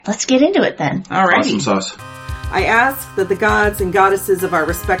Let's get into it then. All right. Awesome sauce. I ask that the gods and goddesses of our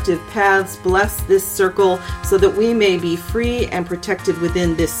respective paths bless this circle so that we may be free and protected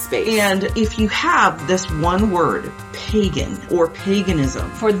within this space. And if you have this one word, pagan or paganism.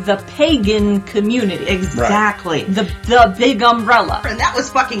 For the pagan community. Exactly. Right. The big umbrella. And that was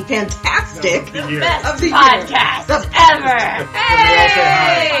fucking fantastic. The best of the podcast ever.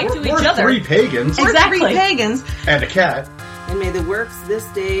 Hey! To each other. Three pagans. Exactly. We're three pagans. And a cat. And may the works this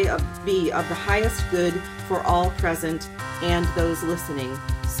day be of the highest good for all present and those listening.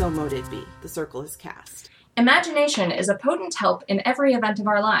 So mote it be. The circle is cast. Imagination is a potent help in every event of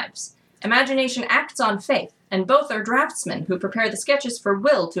our lives. Imagination acts on faith, and both are draftsmen who prepare the sketches for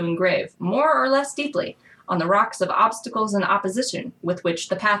will to engrave, more or less deeply, on the rocks of obstacles and opposition with which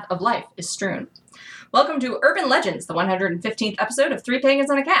the path of life is strewn. Welcome to Urban Legends, the 115th episode of Three Pagans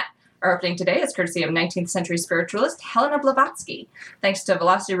and a Cat. Our opening today is courtesy of 19th century spiritualist Helena Blavatsky. Thanks to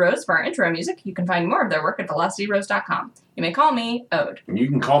Velocity Rose for our intro music. You can find more of their work at velocityrose.com. You may call me Ode. And you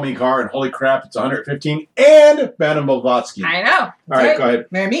can call me Car, and holy crap, it's 115 and Madame Blavatsky. I know. All right, go ahead.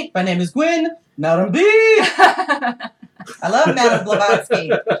 May I meet? My name is Gwen. Madam B. I love Madame Blavatsky.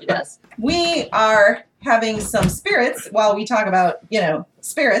 She does. We are having some spirits while we talk about,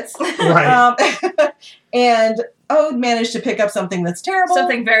 spirits. Right. And Ode managed to pick up something that's terrible.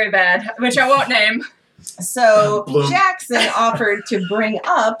 Something very bad, which I won't name. So Bloom. Jackson offered to bring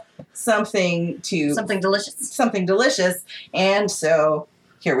up something delicious, and so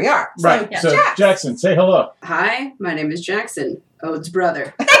here we are. Right. So, So, Jax. Jackson, say hello. Hi, my name is Jackson, Ode's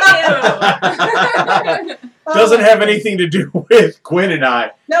brother. Doesn't have anything to do with Gwen and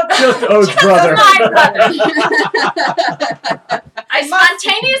I. Nope. Just Ode's brother. My brother. I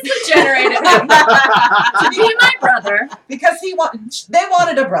spontaneously generated him to be my brother. Because they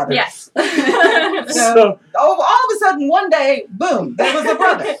wanted a brother. Yes. So, all of a sudden, one day, boom, there was a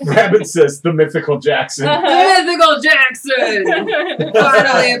brother. Rabbit says the mythical Jackson. Mythical Jackson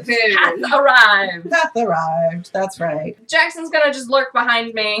finally appeared. Path arrived. That's right. Jackson's gonna just lurk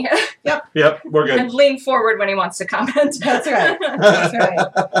behind me Yep, we're good. and lean forward when he wants to comment. That's right. That's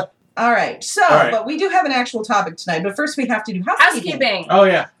right. All right. So, All right. but we do have an actual topic tonight. But first, we have to do housekeeping. Housekeeping. Oh,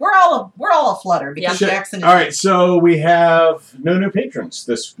 yeah. We're all aflutter because Shit. Jackson is. All right, so we have no new patrons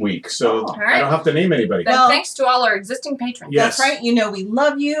this week, so All right. I don't have to name anybody. Then Well- thanks to all our existing patrons. Yes. That's right. We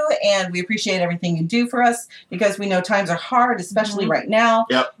love you and we appreciate everything you do for us because we know times are hard, especially right now.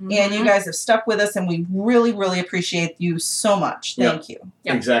 Yep. And you guys have stuck with us and we really, really appreciate you so much. Thank you.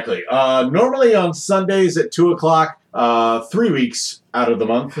 Yep. Exactly. Normally on Sundays at 2 o'clock, 3 weeks out of the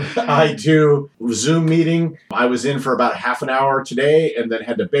month, I do Zoom meeting. I was in for about half an hour today and then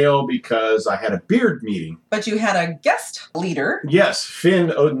had to bail because I had a beard meeting. But you had a guest leader. Yes, Finn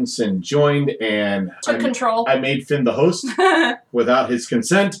Odinson joined and Took control. I made Finn the host without his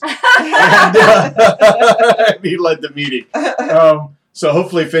consent. And he led the meeting. So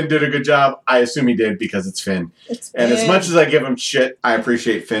hopefully Finn did a good job. I assume he did because it's Finn. And as much as I give him shit, I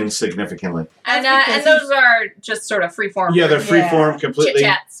appreciate Finn significantly. And That's those are just sort of freeform. Yeah, they're freeform completely.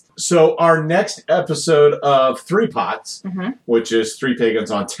 chit-chats. So our next episode of Three Pots, Mhm. which is Three Pagans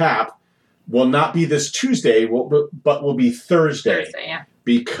on Tap, will not be this Tuesday, but will be Thursday. Yeah.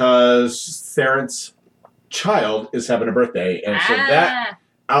 Because Theron's child is having a birthday. And so that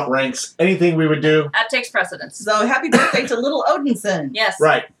outranks anything we would do. That takes precedence. So happy birthday to little Odinson. Yes.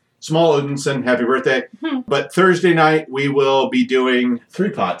 Right. Small Odinson, happy birthday. But Thursday night, we will be doing Three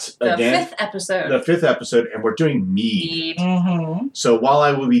Pots The again. fifth episode. The fifth episode, and we're doing mead. Mm-hmm. So while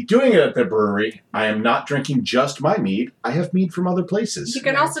I will be doing it at the brewery, I am not drinking just my mead. I have mead from other places. You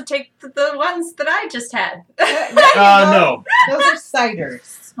can also take the ones that I just had. No. Those are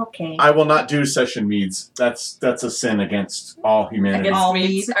ciders. Okay. I will not do session meads. That's a sin against all humanity. Against All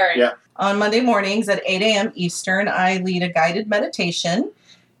meats. meat. All right. Yeah. On Monday mornings at 8 a.m. Eastern, I lead a guided meditation,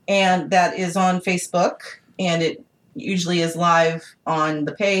 and that is on Facebook, and it usually is live on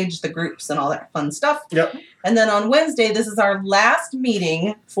the page, the groups, and all that fun stuff. Yep. And then on Wednesday, this is our last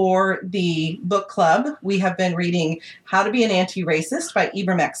meeting for the book club. We have been reading How to Be an Anti-Racist by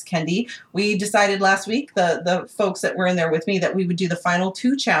Ibram X. Kendi. We decided last week, the folks that were in there with me, that we would do the final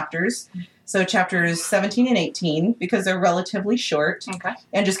 2 chapters. So chapters 17 and 18, because they're relatively short, Okay.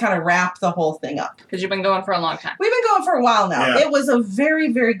 and just kind of wrap the whole thing up. Because you've been going for a long time. We've been going for a while now. Yeah. It was a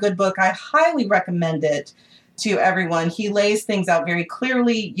very, very good book. I highly recommend it to everyone. He lays things out very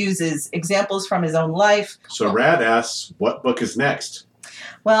clearly, uses examples from his own life. So Rad asks, what book is next?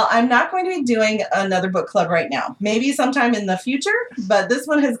 Well, I'm not going to be doing another book club right now. Maybe sometime in the future, but this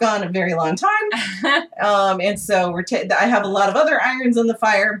one has gone a very long time. And so I have a lot of other irons in the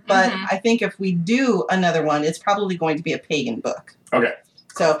fire, but Mhm. I think if we do another one, it's probably going to be a pagan book. Okay.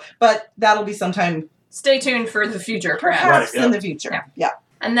 So, but that'll be sometime Stay tuned for the future, perhaps. perhaps Right, in the future. Yeah.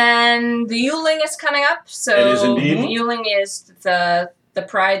 And then the Yuling is coming up. So It is indeed. the Yuling is the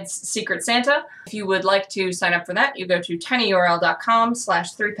Pride's Secret Santa. If you would like to sign up for that, you go to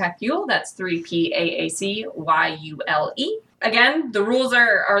tinyurl.com/3packyule. That's 3PAACYULE. Again, the rules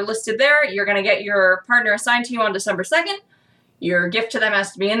are listed there. You're going to get your partner assigned to you on December 2nd. Your gift to them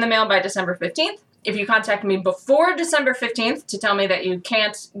has to be in the mail by December 15th. If you contact me before December 15th to tell me that you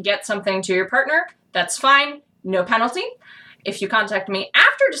can't get something to your partner, that's fine, no penalty. If you contact me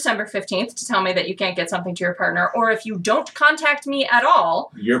after December 15th to tell me that you can't get something to your partner, or if you don't contact me at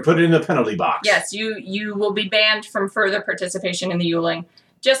all, You're put in the penalty box. yes, you will be banned from further participation in the Yuling.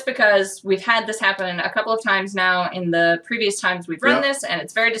 Just because we've had this happen a couple of times now in the previous times we've run Yep. this, and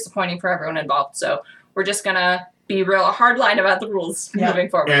it's very disappointing for everyone involved. So we're just going to be real hard line about the rules Yeah. moving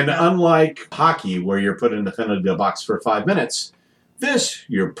forward. And unlike hockey, where you're put in the penalty box for 5 minutes, this,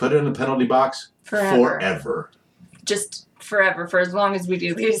 you're put in the penalty box forever. Just forever, for as long as we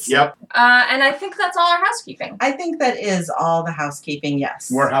do these. Yep. And I think that's all our housekeeping. I think that is all the housekeeping, yes.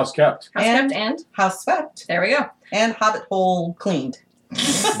 We're house kept. House And- kept and House swept there we go. and Hobbit hole cleaned.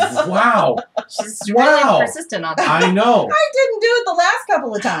 Wow. She's Wow. really persistent on that. I know. I didn't do it the last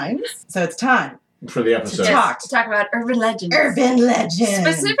couple of times. So it's time. For the episode. Yes, to talk about urban legends. Urban legends.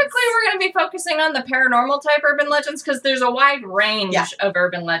 Specifically, we're going to be focusing on the paranormal type urban legends because there's a wide range Yeah. of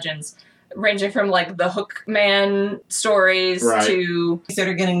urban legends, ranging from like the Hookman stories Right. to that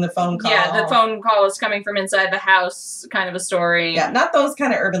are getting the phone call. the phone call is coming from inside the house kind of a story. Yeah, not those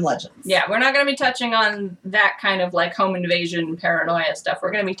kind of urban legends. Yeah, we're not going to be touching on that kind of like home invasion paranoia stuff. We're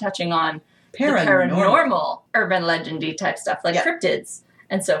going to be touching on the paranormal urban legendy type stuff like Yeah. cryptids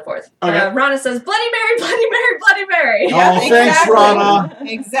and so forth. Okay. Rana says, Bloody Mary, Bloody Mary, Bloody Mary. Yeah, Oh, thanks, Rana.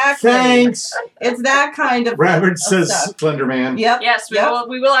 Exactly. Thanks. It's that kind of Rabbit says stuff. Slenderman. Yep. Yes, Yep.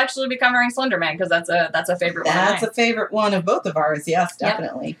 we will actually be covering Slenderman because that's a favorite one. That's of mine. a favorite one of both of ours. Yes, Yep.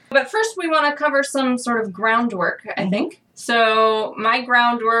 definitely. But first, we want to cover some sort of groundwork, I think. So my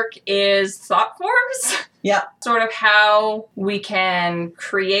groundwork is thought forms. Yep. Sort of how we can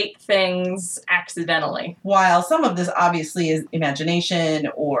create things accidentally. While some of this obviously is imagination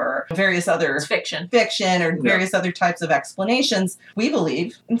or various other It's fiction. fiction or various other types of explanations, we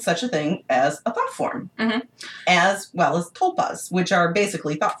believe in such a thing as a thought form, Mhm. as well as tulpas, which are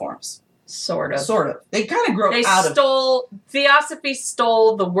basically thought forms. Sort of. Sort of. They kind of grow They out of. Theosophy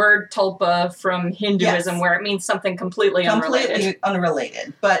stole the word tulpa from Hinduism, Yes. where it means something completely unrelated. Completely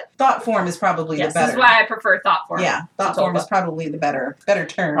unrelated, but thought form is probably Yes, the this better. is why I prefer thought form. Yeah, thought to form tulpa. is probably the better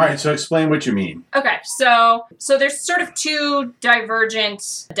term. All right, so explain what you mean. Okay, so there's sort of two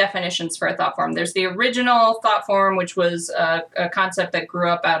divergent definitions for a thought form. There's the original thought form, which was a concept that grew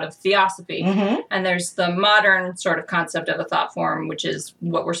up out of theosophy, Mm-hmm. and there's the modern sort of concept of a thought form, which is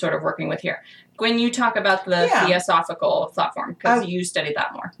what we're sort of working with here. Gwen, you talk about the Yeah. theosophical thought form because I- you studied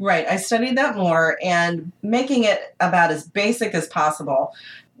that more. Right. I studied that more and making it about as basic as possible.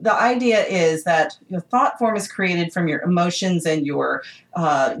 The idea is that your thought form is created from your emotions and your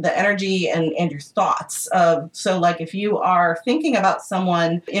the energy and your thoughts. So, like if you are thinking about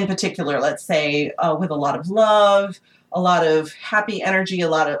someone in particular, let's say with a lot of love, a lot of happy energy, a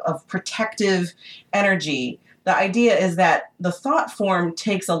lot of protective energy. The idea is that the thought form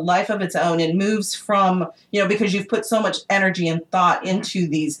takes a life of its own and moves from, because you've put so much energy and thought into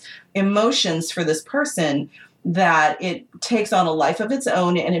these emotions for this person, that it takes on a life of its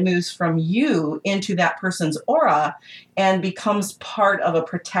own and it moves from you into that person's aura and becomes part of a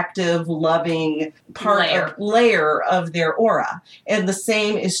protective, loving layer of their aura. And the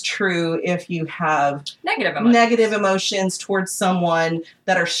same is true if you have negative emotions towards someone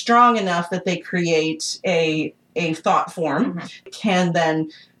that are strong enough that they create a thought form, can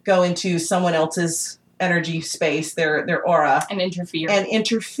then go into someone else's energy space, their aura, and interfere.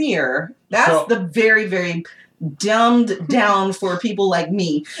 That's the very, very dumbed down for people like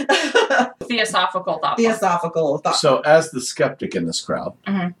me. Theosophical thought. Theosophical thought. So, as the skeptic in this crowd,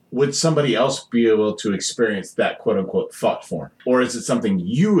 would somebody else be able to experience that quote unquote thought form? Or is it something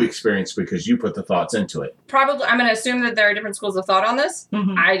you experience because you put the thoughts into it? Probably, I'm going to assume that there are different schools of thought on this.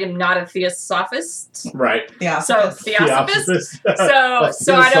 Mm-hmm. I am not a theosophist. Right. So, theosophist.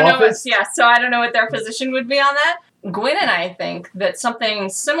 So I don't know so I don't know what their position would be on that. Gwen and I think that something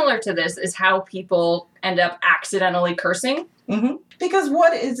similar to this is how people end up accidentally cursing. Mm-hmm. Because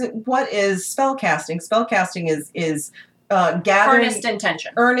what is spellcasting? Spellcasting is gathering Earnest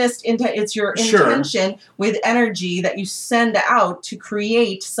intention. It's your Sure. intention with energy that you send out to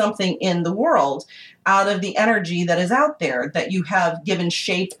create something in the world out of the energy that is out there that you have given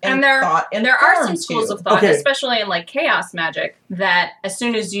shape and thought and there are form some schools to. of thought, Okay. especially in like chaos magic, that as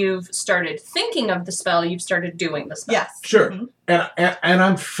soon as you've started thinking of the spell, you've started doing the spell. Yes. Sure. Mhm. And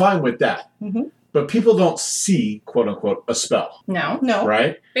I'm fine with that. Mhm. But people don't see, quote unquote, a spell, No, No.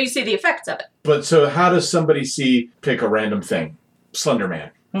 right? but you see the effects of it. But so how does somebody pick a random thing? Slender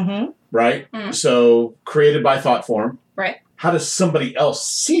Man, Mm-hmm. right? Mhm. So created by thought form. Right. How does somebody else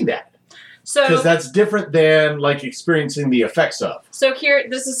see that? So, Because that's different than like experiencing the effects of. so here,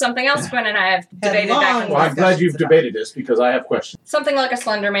 this is something else Gwen and I have debated long back and Well, forth. I'm glad you've discussions about debated this because I have questions. Something like a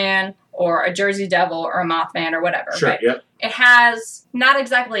Slender Man or a Jersey Devil or a Mothman or whatever. Sure. Right? Yep. It has not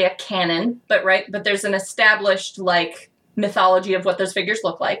exactly a canon, but there's an established like mythology of what those figures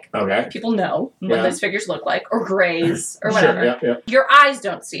look like. Okay. People know what Yeah. those figures look like, or grays, or Sure. whatever. Yep. Yep. Your eyes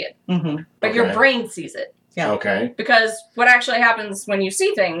don't see it, Mm-hmm. but your Okay. brain sees it. Yeah. Okay. Because what actually happens when you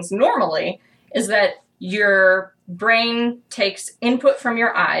see things normally is that your brain takes input from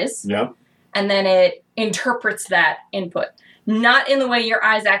your eyes Yep. and then it interprets that input. Not in the way your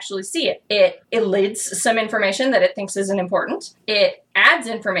eyes actually see it. It elides some information that it thinks isn't important. It adds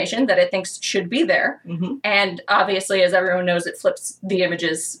information that it thinks should be there. Mm-hmm. And obviously, as everyone knows, it flips the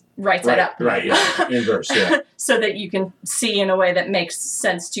images right side up. Right. Yeah. Inverse. Yeah. So that you can see in a way that makes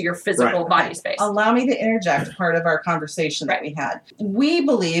sense to your physical Right. body space. Allow me to interject part of our conversation that we had. We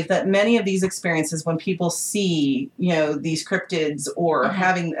believe that many of these experiences, when people see, these cryptids or Mhm.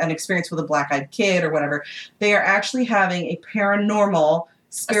 having an experience with a black-eyed kid or whatever, they are actually having a paranormal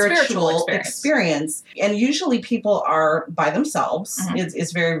spiritual experience. And usually people are by themselves. Mhm.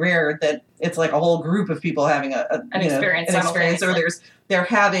 It's very rare that it's like a whole group of people having an experience, or simultaneously. they're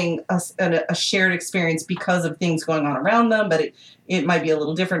having a shared experience because of things going on around them, but it might be a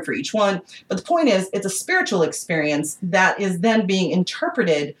little different for each one. But the point is, it's a spiritual experience that is then being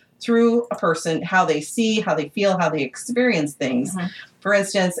interpreted through a person, how they see, how they feel, how they experience things. Mhm. For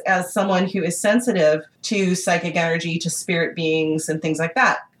instance, as someone who is sensitive to psychic energy, to spirit beings and things like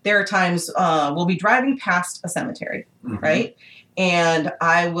that, there are times we'll be driving past a cemetery, Mhm. right? And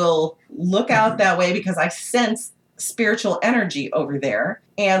I will look out that way because I sense spiritual energy over there.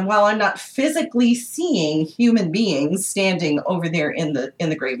 And while I'm not physically seeing human beings standing over there in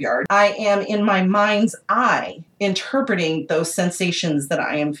the graveyard, I am in my mind's eye interpreting those sensations that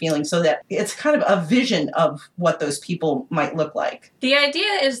I am feeling, so that it's kind of a vision of what those people might look like. The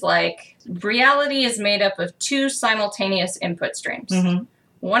idea is like reality is made up of two simultaneous input streams. Mm-hmm.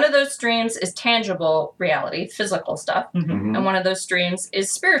 One of those streams is tangible reality, physical stuff, Mm-hmm. Mhm. and one of those streams is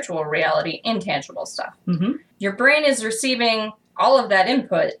spiritual reality, intangible stuff. Mm-hmm. Your brain is receiving all of that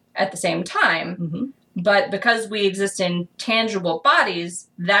input at the same time, Mm-hmm. but because we exist in tangible bodies,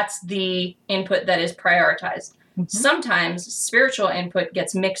 that's the input that is prioritized. Mm-hmm. Sometimes spiritual input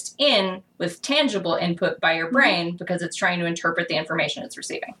gets mixed in with tangible input by your brain because it's trying to interpret the information it's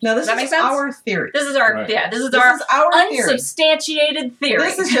receiving. Now, this Does that is make sense? our theory. This is our Right. this is This our is our theory. unsubstantiated theory.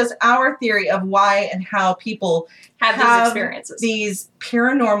 This is just our theory of why and how people have these experiences. these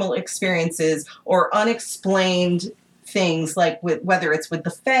paranormal experiences or unexplained things, like with whether it's with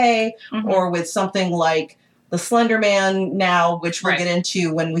the Fae Mhm. or with something like the Slender Man now, which we'll Right. get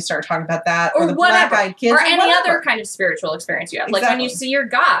into when we start talking about that, Or the whatever. black-eyed kids, or any whatever. other kind of spiritual experience you have. Like when you Exactly. see your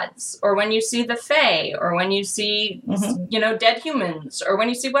gods, or when you see the Fae, or when you see, dead humans, or when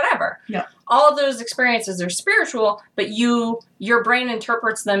you see whatever. Yeah. All of those experiences are spiritual, but your brain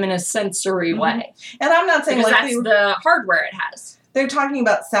interprets them in a sensory Mhm. way. And I'm not saying Because like that's the hardware it has. they're talking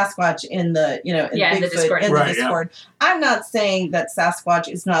about Sasquatch in the in Yeah, in the Bigfoot Discord. in Right, the yeah. Discord. I'm not saying that Sasquatch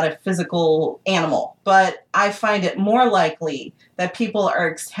is not a physical animal, but I find it more likely that people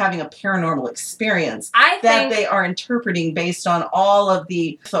are having a paranormal experience I that think they are interpreting based on all of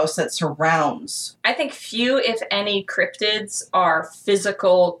the ethos that surrounds. few, if any, cryptids are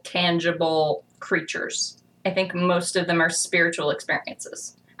physical, tangible creatures. I think most of them are spiritual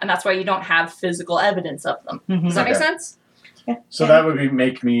experiences. And that's why you don't have physical evidence of them. Does that make Okay. sense? So that would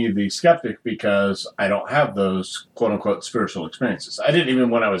make me the skeptic because I don't have those quote unquote spiritual experiences. I didn't even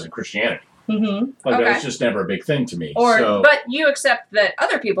when I was in Christianity. Mm-hmm. Like that Okay. was just never a big thing to me. Or- so, But you accept that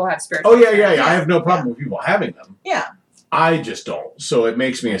other people have spiritual oh yeah. experiences. I have no problem with people having them. Yeah. I just don't. So it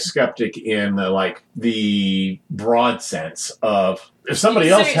makes me a skeptic in the broad sense of if somebody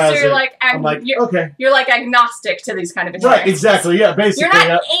else has you're it. like, I'm like, okay, you're like agnostic to these kind of experiences. right, exactly, yeah, basically, You're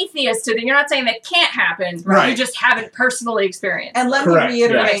yeah. not atheist to them. You're not saying that can't happen. Right. You just haven't personally experienced. And let Correct, me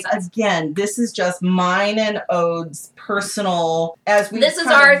reiterate yeah. again, this is just mine and Ode's personal, as we This is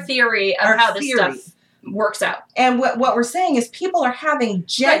kind our of- theory of our how this theory. stuff works out. And what we're saying is people are having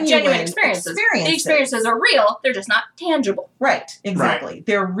genuine experiences. The experiences are real, they're just not tangible. Right, exactly. Right.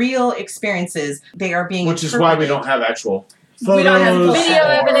 They're real experiences. They are being Which is why we don't have actual photos. We don't have video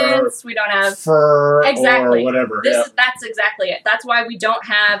or evidence. We don't have fur exactly or whatever. That's exactly it. That's why we don't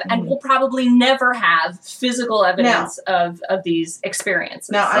have, and we'll probably never have, physical evidence of these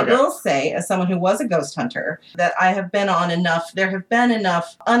experiences. Now, I will say, as someone who was a ghost hunter, that I have been on enough. There have been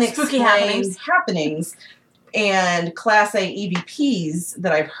enough unexplained happenings and Class A EVPs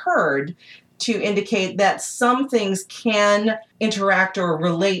that I've heard to indicate that some things can interact or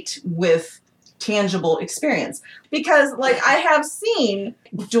relate with tangible experience. Because, like, I have seen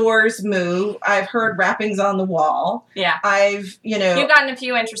doors move. I've heard rappings on the wall. Yeah. You've gotten a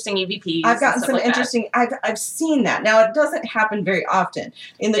few interesting EVPs. I've gotten some like interesting. I've seen that. Now, it doesn't happen very often.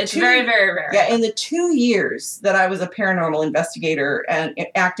 It's very, very rare. Yeah, in the 2 years that I was a paranormal investigator and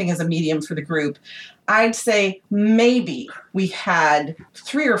acting as a medium for the group, I'd say maybe we had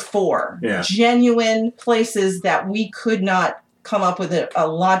 3 or 4 genuine places that we could not come up with a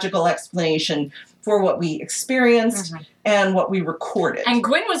logical explanation for what we experienced and what we recorded. And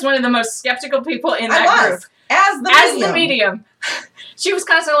Gwen was one of the most skeptical people in that group. As the medium. She was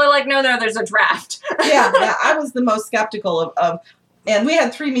constantly like, no, there's a draft. yeah, I was the most skeptical of and we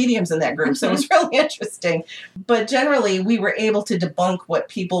had 3 mediums in that group, so it was really interesting. But generally, we were able to debunk what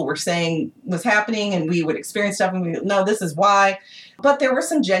people were saying was happening, and we would experience stuff, and we would know this is why. But there were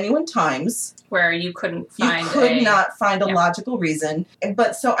some genuine times where you couldn't find not find a logical reason.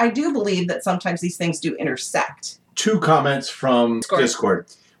 But so I do believe that sometimes these things do intersect. 2 comments from Discord.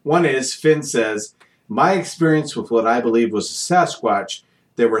 One is, Finn says, my experience with what I believe was a Sasquatch,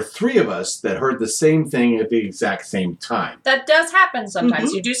 there were 3 of us that heard the same thing at the exact same time. That does happen sometimes.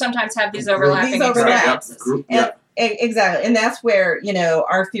 Mm-hmm. You do sometimes have these overlapping experiences. Exactly. And that's where,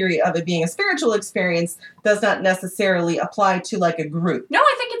 our theory of it being a spiritual experience does not necessarily apply to like a group. No,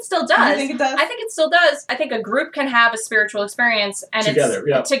 I think it still does. You think it does? I think it still does. I think a group can have a spiritual experience and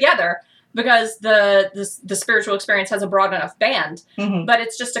together. Because the spiritual experience has a broad enough band. Mm-hmm. But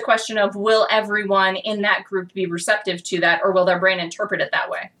it's just a question of, will everyone in that group be receptive to that, or will their brain interpret it that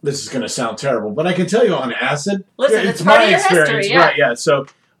way? This is going to sound terrible, but I can tell you on acid, listen, it's part of your experience. History, right? Yeah. So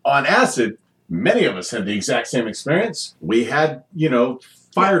on acid, many of us had the exact same experience. We had,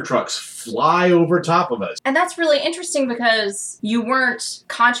 fire trucks fly over top of us. And that's really interesting because you weren't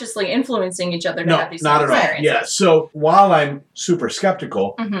consciously influencing each other to have these not at all. Yeah. So while I'm super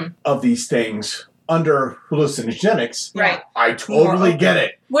skeptical of these things under hallucinogenics, right, I totally get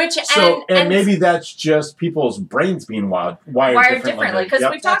it. And maybe that's just people's brains being wired differently. Because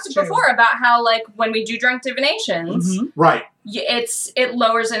we've talked before about how, like, when we do drunk divinations, right, it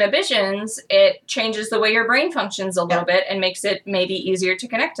lowers inhibitions, it changes the way your brain functions a little bit, and makes it maybe easier to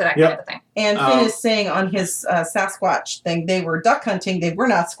connect to that kind of thing. And Finn is saying on his Sasquatch thing, they were duck hunting, they were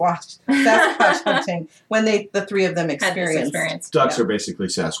not Sasquatch hunting when the 3 of them experienced. Ducks are basically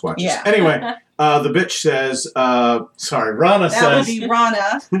Sasquatches. Yeah. Anyway, the bitch says, Rana says. That would be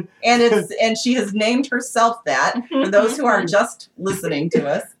Rana. And she has named herself that, for those who are just listening to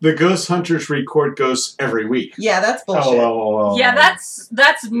us. The ghost hunters record ghosts every week. Yeah, that's bullshit. Yeah, that's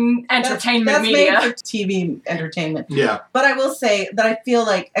entertainment media. That's made for TV entertainment. Yeah. But I will say that I feel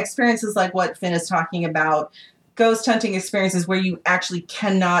like experiences like what Finn is talking about, ghost hunting experiences where you actually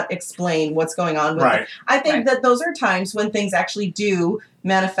cannot explain what's going on with it. I think that those are times when things actually do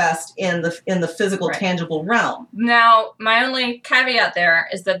manifest in the physical, tangible realm. Now, my only caveat there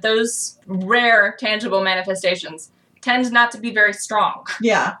is that those rare, tangible manifestations tend not to be very strong.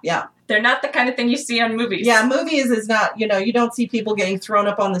 Yeah. They're not the kind of thing you see on movies. Yeah, movies is not, you don't see people getting thrown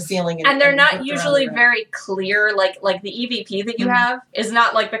up on the ceiling. And they're not usually very clear. Like the EVP that you have is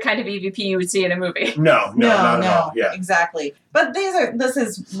not like the kind of EVP you would see in a movie. No, not at all. Yeah, exactly. But this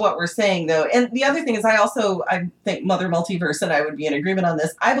is what we're saying, though. And the other thing is, I think Mother Multiverse and I would be in agreement on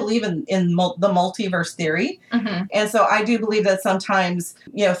this. I believe in the multiverse theory. Mm-hmm. And so I do believe that sometimes,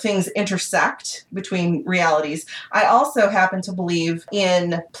 things intersect between realities. I also happen to believe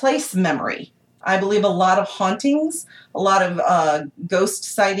in place memory. I believe a lot of hauntings, a lot of ghost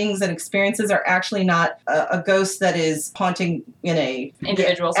sightings and experiences are actually not a ghost that is haunting in a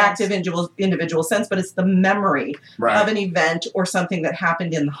active individual sense, but it's the memory of an event or something that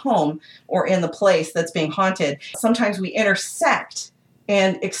happened in the home or in the place that's being haunted. Sometimes we intersect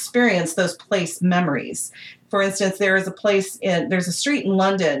and experience those place memories. For instance, there's a street in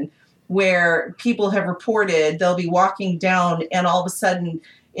London where people have reported they'll be walking down and all of a sudden,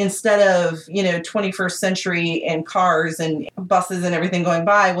 instead of, 21st century and cars and buses and everything going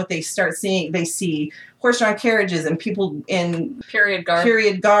by, what they start seeing, they see horse-drawn carriages and people in Period garb.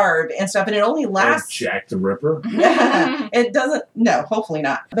 period garb and stuff. And it only Like lasts... Jack the Ripper. It doesn't... No, hopefully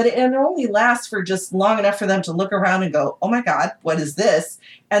not. But it only lasts for just long enough for them to look around and go, oh my God, what is this?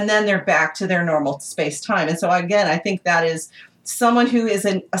 And then they're back to their normal space-time. And so again, I think that is someone who is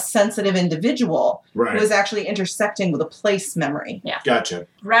a sensitive individual who Right. is actually intersecting with a place memory. Gotcha.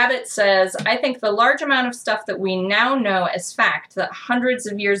 Rabbit says, I think the large amount of stuff that we now know as fact that hundreds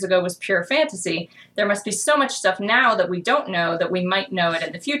of years ago was pure fantasy, there must be so much stuff now that we don't know that we might know it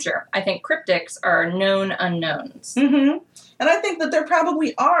in the future. I think cryptics are known unknowns. Mm-hmm. And I think that there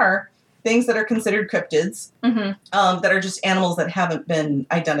probably are things that are considered cryptids that are just animals that haven't been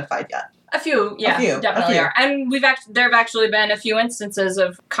identified yet. A few, yeah, definitely are. And there have actually been a few instances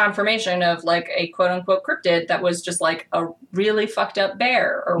of confirmation of like a quote unquote cryptid that was just like a really fucked up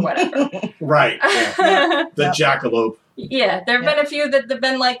bear or whatever. Right. Yeah. The Yep. jackalope. Yeah, there have been a few that have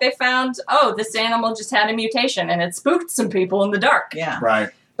been like they found, oh, this animal just had a mutation and it spooked some people in the dark. Yeah. Right.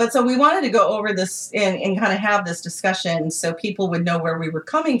 But so we wanted to go over this and kind of have this discussion so people would know where we were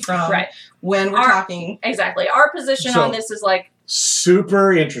coming from Right. when we're talking. Exactly. Our position So- on this is like,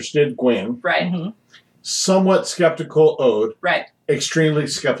 Super interested, Gwen. right, Mhm. Somewhat skeptical, Ode. right. Extremely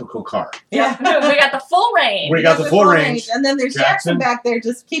skeptical, Carr. Yeah. We got the full range. We got the full range. And then there's Jackson. Jackson back there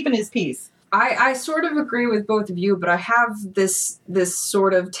just keeping his peace. I sort of agree with both of you, but I have this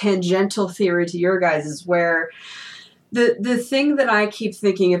sort of tangential theory to your guys's where the thing that I keep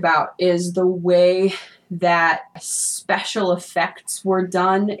thinking about is the way that special effects were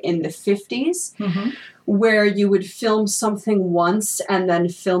done in the 50s, where you would film something once and then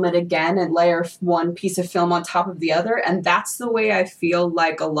film it again and layer one piece of film on top of the other. And that's the way I feel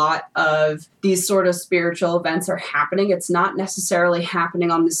like a lot of these sort of spiritual events are happening. It's not necessarily happening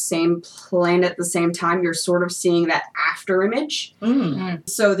on the same plane at the same time. You're sort of seeing that after image.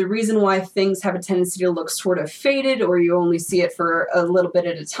 So the reason why things have a tendency to look sort of faded or you only see it for a little bit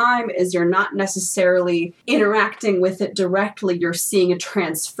at a time is you're not necessarily interacting with it directly. You're seeing a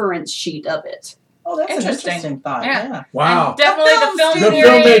transference sheet of it. Oh, that's an Interesting. interesting thought. Yeah. Yeah. Wow. And definitely the film The theory.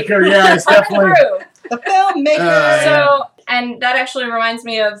 filmmaker, yeah, it's coming definitely. through. The filmmaker. Yeah. So, and that actually reminds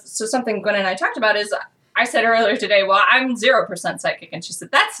me of, so something Gwen and I talked about is, I said earlier today, well, I'm 0% psychic. And she said,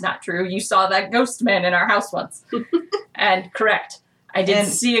 that's not true. You saw that ghost man in our house once. And correct. I did And-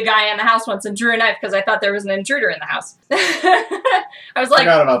 see a guy in the house once and drew a knife because I thought there was an intruder in the house. I was like,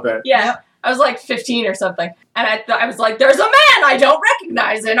 Forgot about that. yeah. Yep. I was like 15 or something. And I was like, there's a man I don't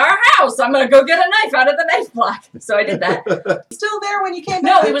recognize in our house. I'm going to go get a knife out of the knife block. So I did that. Still there when you came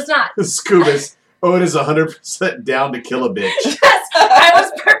No, back? he was not. Scubas. Ode is 100% down to kill a bitch. Yes, I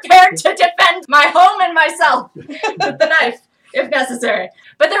was prepared to defend my home and myself with the knife, if necessary.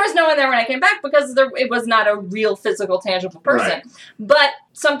 But there was no one there when I came back because it was not a real physical, tangible person. Right. But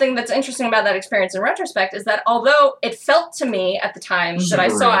something that's interesting about that experience in retrospect is that although it felt to me at the time that I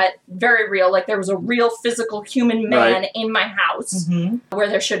Super saw real. it very real, like there was a real physical human man in my house where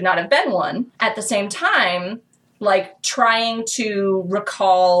there should not have been one, at the same time, like trying to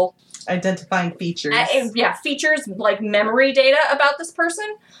recall Identifying features. features like memory data about this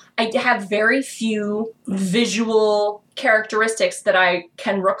person. I have very few visual characteristics that I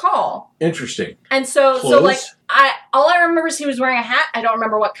can recall. Interesting. And so Clothes? like all I remember is he was wearing a hat. I don't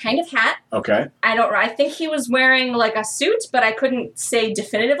remember what kind of hat. Okay. I think he was wearing like a suit, but I couldn't say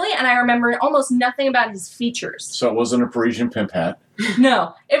definitively, and I remember almost nothing about his features. So it wasn't a Parisian pimp hat.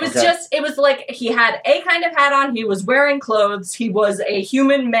 No, it was Okay. it was like he had a kind of hat on, he was wearing clothes, he was a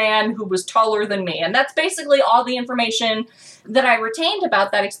human man who was taller than me. And that's basically all the information that I retained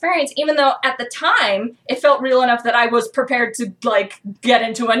about that experience, even though at the time it felt real enough that I was prepared to like get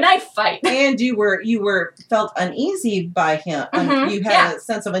into a knife fight. And you were felt uneasy by him. You had a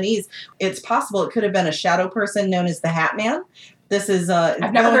sense of unease. It's possible it could have been a shadow person known as the Hat Man. This is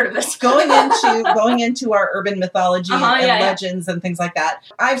I've never heard of this. going into our urban mythology and legends and things like that.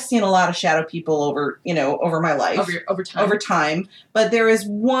 I've seen a lot of shadow people over my life. over time. But there is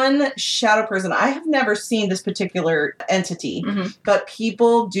one shadow person. I have never seen this particular entity, but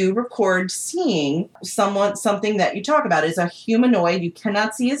people do record seeing something that you talk about is a humanoid. You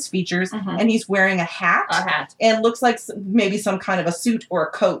cannot see his features, and he's wearing a hat. And looks like maybe some kind of a suit or a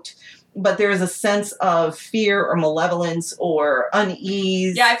coat. But there is a sense of fear or malevolence or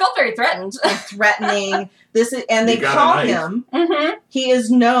unease. Yeah, I felt very threatened. Threatening. And they You got a call knife. him. Mm-hmm. He is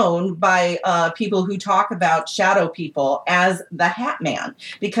known by people who talk about shadow people as the Hat Man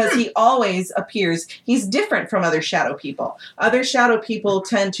because he always appears. He's different from other shadow people. Other shadow people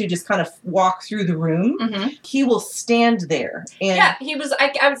tend to just kind of walk through the room. Mm-hmm. He will stand there. And Yeah, he was.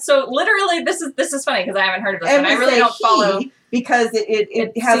 So literally, this is funny because I haven't heard of this, and I really don't follow. Because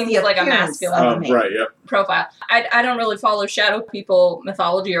it has seems the like a appearance masculine. of a man. Right, yep. Profile. I don't really follow shadow people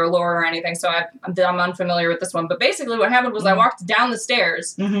mythology or lore or anything, so I'm unfamiliar with this one. But basically, what happened was I walked down the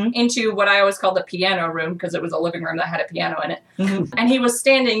stairs Mm-hmm. into what I always called the piano room because it was a living room that had a piano in it, Mm-hmm. and he was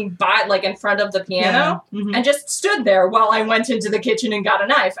standing by, like, in front of the piano, Yeah. Mhm. and just stood there while I went into the kitchen and got a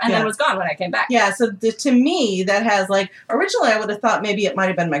knife, and then Yeah. was gone when I came back. Yeah, so to me, that has originally I would have thought maybe it might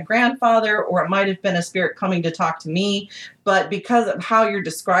have been my grandfather or it might have been a spirit coming to talk to me. But because of how you're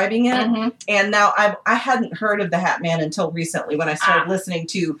describing it, Mhm. and now I hadn't heard of the Hat Man until recently when I started listening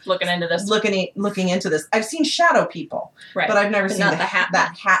to Looking into this, looking into this. I've seen shadow people, right? but I've never But seen not the Hat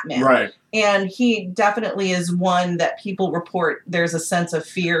that Hat Man. Right. And he definitely is one that people report there's a sense of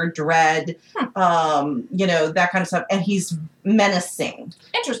fear, dread, that kind of stuff. And he's menacing.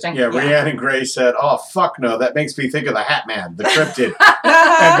 Interesting. Yeah, Rhiannon Gray said, "Oh, fuck no, that makes me think of the Hat Man, the cryptid."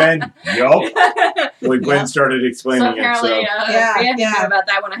 yeah, And then, yup, when Gwen Yeah. started So explaining apparently, it. Rhiannon yeah. knew about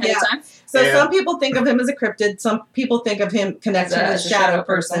that one ahead of time. So And- some people think of him as a cryptid. Some people think of him connected to As a a shadow shadow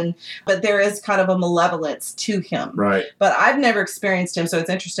person. But there is kind of a malevolence to him. Right. But I've never experienced him, so it's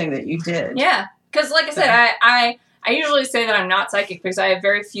interesting that you did. Yeah, because like I said, I usually say that I'm not psychic because I have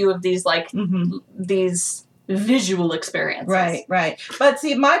very few of these Mm-hmm. these visual experiences. Right. But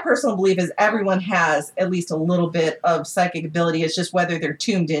see, my personal belief is everyone has at least a little bit of psychic ability. It's just whether they're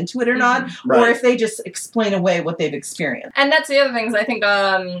tuned into it or not, or Right. if they just explain away what they've experienced. And that's the other thing is I think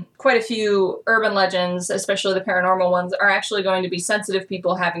quite a few urban legends, especially the paranormal ones, are actually going to be sensitive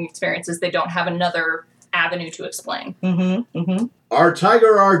people having experiences they don't have another avenue to explain. Mm-hmm. Mm-hmm. Our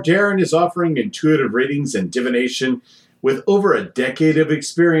Tiger R. Darren is offering intuitive readings and divination with over a decade of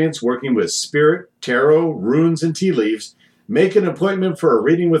experience working with spirit, tarot, runes, and tea leaves. Make an appointment for a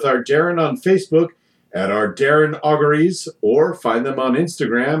reading with our Darren on Facebook at our Darren Auguries or find them on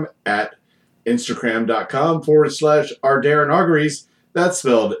Instagram at instagram.com/our Darren Auguries. That's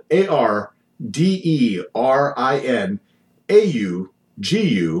spelled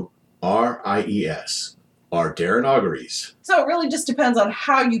ARDERINAUGURIES. Our Darren Auguries. So it really just depends on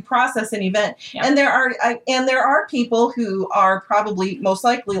how you process an event. Yeah. And there are people who are probably most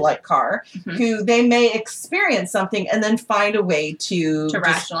likely like Carr, Mhm. who they may experience something and then find a way to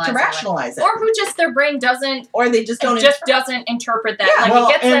rationalize it. it. Or who just their brain doesn't Or they just don't doesn't interpret that. Yeah, like well,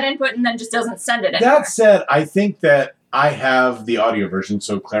 it gets and that input and then just doesn't send it anywhere. That said, I think that I have the audio version,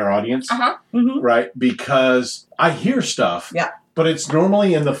 so clairaudience, Uh-huh. Mhm. right? Because I hear stuff, Yeah. but it's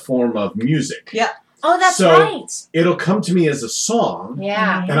normally in the form of music. Yeah. Oh, that's So- right. It'll come to me as a song,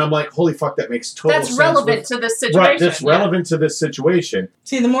 Yeah. and I'm like, holy fuck, that makes total That's sense. relevant to this situation. Right, that's yeah. relevant to this situation.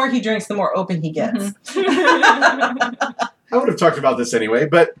 See, the more he drinks, the more open he gets. Mhm. I would have talked about this anyway,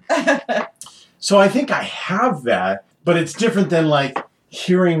 but so I think I have that, but it's different than like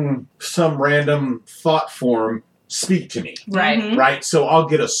hearing some random thought form speak to me. Right. Mhm. Right? So I'll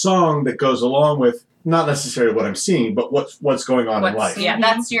get a song that goes along with not necessarily what I'm seeing, but what's going on in life. Yeah,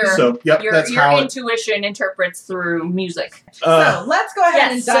 that's your So, yep, your, that's your how it, intuition interprets through music. So let's go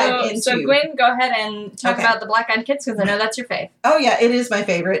ahead and Yes, dive into. so Gwen, go ahead and talk Okay. about the Black Eyed Kids because I know that's your fave. Oh yeah, it is my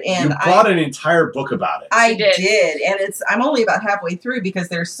favorite, you and bought an entire book about it. I She did. did, and I'm only about halfway through because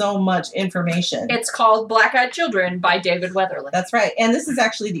there's so much information. It's called Black Eyed Children by David Weatherly. That's right, and this is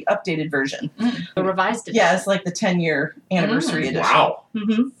actually the updated version. The revised edition. Yeah, it's like the 10-year anniversary edition. Wow.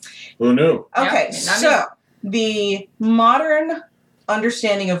 hmm Who knew? Okay, Yeah, not so the modern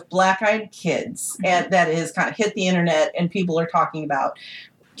understanding of Black-Eyed Kids, and that is kind of hit the internet and people are talking about,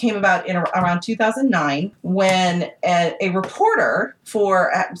 came about in around 2009 when a reporter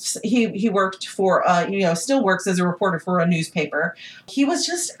for he worked for still works as a reporter for a newspaper. He was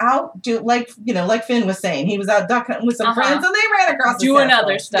just out like Finn was saying, he was out ducking with some friends and they ran across the Doing Sasquatch,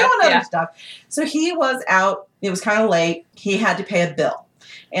 other stuff, doing yeah. other stuff. So he was out. It was kind of late. He had to pay a bill.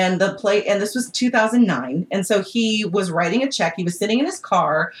 And this was 2009, and so he was writing a check. He was sitting in his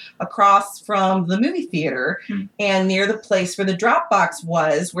car across from the movie theater, and near the place where the drop box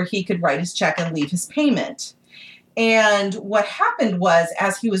was, where he could write his check and leave his payment. And what happened was,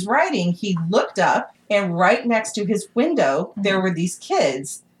 as he was writing, he looked up, and right next to his window, there were these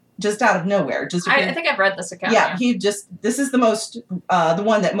kids, just out of nowhere. I think I've read this account. Yeah, this is the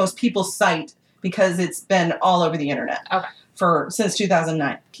one that most people cite because it's been all over the internet. Okay. since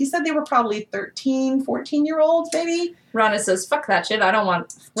 2009. He said they were probably 13, 14-year-olds, maybe. Rana says, fuck that shit. I don't want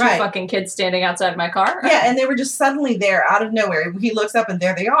two Right. fucking kids standing outside my car. Yeah, and they were just suddenly there out of nowhere. He looks up and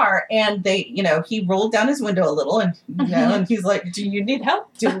there they are. And they, he rolled down his window a little and, and he's like, Do you need help?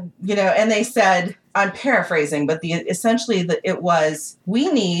 and they said, I'm paraphrasing, but essentially it was, we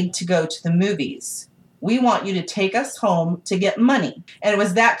need to go to the movies. We want you to take us home to get money. And it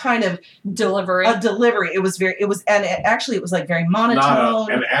was that kind of Delivery. a delivery. It was like very monotone.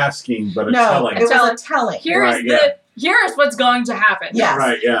 Not an asking, but a no, telling. it was a telling. Here's what's going to happen. Yes.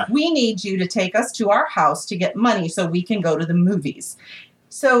 Right, yeah. We need you to take us to our house to get money so we can go to the movies.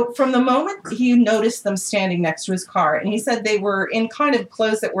 So from the moment he noticed them standing next to his car, and he said they were in kind of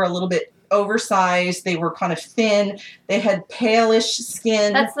clothes that were a little bit oversized, they were kind of thin, they had palish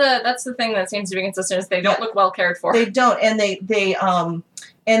skin. That's the thing that seems to be consistent is they don't look well cared for. They don't, and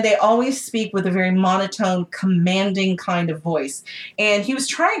they always speak with a very monotone, commanding kind of voice. And he was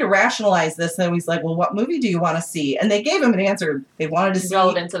trying to rationalize this, and he's like, well, what movie do you want to see? And they gave him an answer they wanted to see.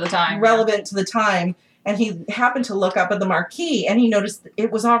 Relevant to the time. Relevant to the time. And he happened to look up at the marquee, and he noticed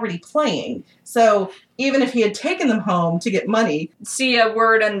it was already playing. So even if he had taken them home to get money, see a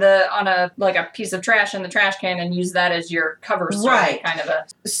word on a piece of trash in the trash can and use that as your cover story, Right. kind of a.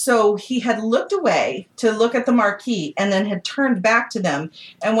 So he had looked away to look at the marquee and then had turned back to them.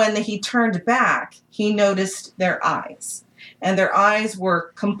 And when he turned back, he noticed their eyes. And their eyes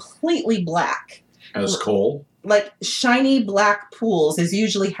were completely black. As coal. Like shiny black pools is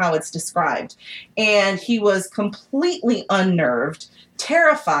usually how it's described. And he was completely unnerved,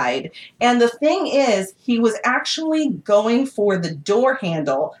 terrified. And the thing is, he was actually going for the door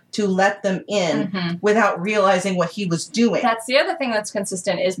handle to let them in without realizing what he was doing. That's the other thing that's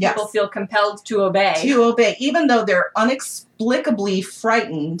consistent is people Yes. feel compelled to obey. To obey, even though they're inexplicably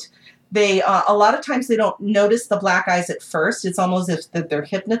frightened. They a lot of times they don't notice the black eyes at first. It's almost as if that they're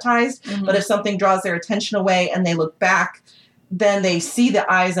hypnotized. But if something draws their attention away and they look back, then they see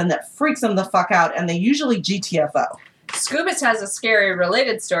the eyes and that freaks them the fuck out. And they usually GTFO. Scubas has a scary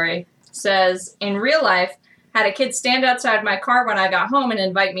related story. Says, in real life, had a kid stand outside my car when I got home and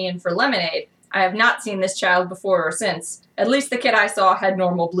invite me in for lemonade. I have not seen this child before or since. At least the kid I saw had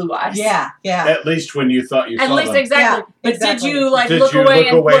normal blue eyes. Yeah. At least when you thought you saw At least them. exactly. Yeah, But exactly. did you Did look you away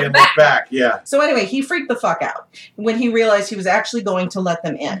and look back? Yeah. So anyway, he freaked the fuck out when he realized he was actually going to let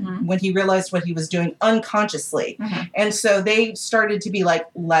them in, when he realized what he was doing unconsciously. And so they started to be like,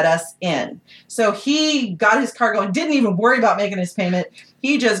 let us in. So he got his car going, didn't even worry about making his payment.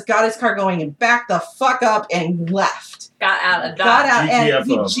 He just got his car going and backed the fuck up and left. Got out of Got Dodge. out and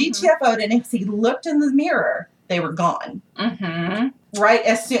he GTFO'd. GTFO'd, and as he looked in the mirror, they were gone. Right?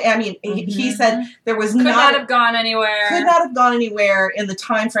 As soon, he said there was Could not have gone anywhere. could not have gone anywhere in the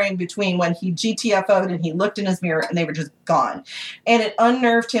time frame between when he GTFO'd and he looked in his mirror and they were just gone. And it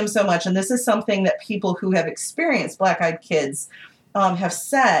unnerved him so much. And this is something that people who have experienced black-eyed kids have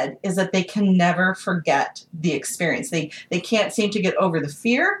said, is that they can never forget the experience. They can't seem to get over the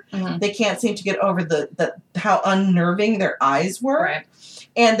fear. They can't seem to get over the how unnerving their eyes were. Right.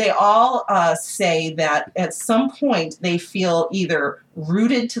 And they all say that at some point they feel either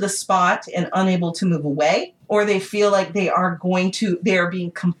rooted to the spot and unable to move away, or they feel like they are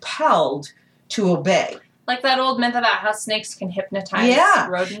being compelled to obey. Like that old myth about how snakes can hypnotize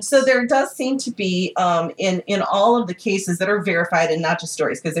rodents. So there does seem to be in all of the cases that are verified and not just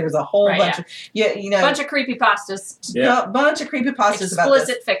stories, because there was a whole bunch of bunch of creepypastas. bunch of creepypastas about this.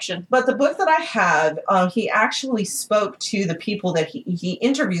 Explicit fiction. But the book that I have, he actually spoke to the people that he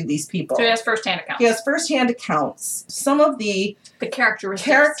interviewed these people. So he has first-hand accounts. He has first-hand accounts. Some of the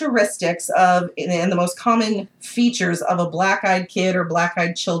characteristics of and the most common features of a black-eyed kid or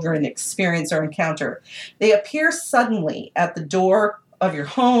black-eyed children experience or encounter. They appear suddenly at the door of your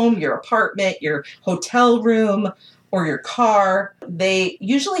home, your apartment, your hotel room, or your car. They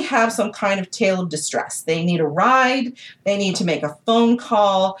usually have some kind of tale of distress. They need a ride. They need to make a phone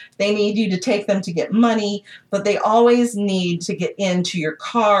call. They need you to take them to get money. But they always need to get into your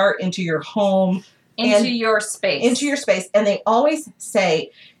car, into your home. Into your space. And they always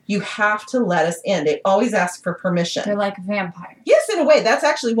say, you have to let us in. They always ask for permission. They're like vampires. Yes, in a way. That's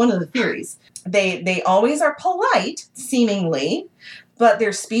actually one of the theories. They always are polite, seemingly, but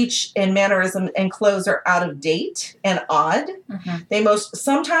their speech and mannerism and clothes are out of date and odd.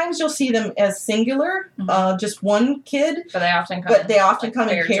 Sometimes you'll see them as singular, just one kid. But they often come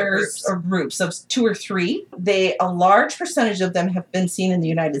in pairs or groups of 2 or 3. A large percentage of them have been seen in the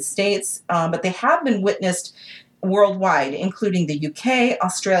United States, but they have been witnessed worldwide, including the UK,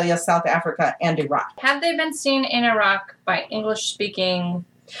 Australia, South Africa, and Iraq. Have they been seen in Iraq by English-speaking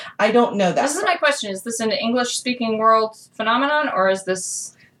I don't know that. This is my question. Is this an English-speaking world phenomenon, or is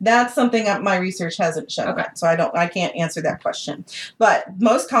this... That's something that my research hasn't shown. Okay. So I can't answer that question. But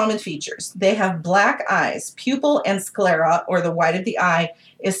most common features, they have black eyes. Pupil and sclera, or the white of the eye,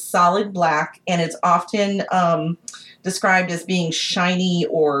 is solid black, and it's often described as being shiny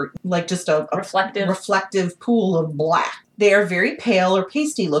or like just a reflective pool of black. They are very pale or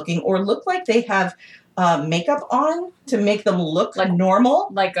pasty looking, or look like they have makeup on to make them look like normal.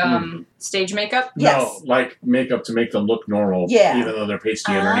 Like stage makeup? Yes. No, like makeup to make them look normal, Yeah. even though they're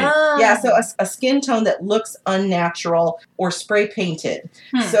pasty underneath. Yeah, so a skin tone that looks unnatural or spray painted.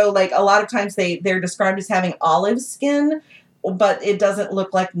 Hmm. So like a lot of times they're described as having olive skin, but it doesn't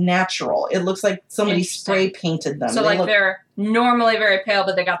look like natural. It looks like somebody spray painted them. So they're normally very pale,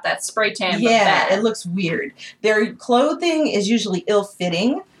 but they got that spray tan. Yeah, but it looks weird. Their clothing is usually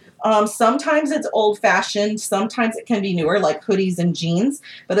ill-fitting. Sometimes it's old-fashioned. Sometimes it can be newer, like hoodies and jeans.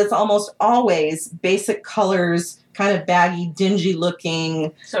 But it's almost always basic colors, kind of baggy,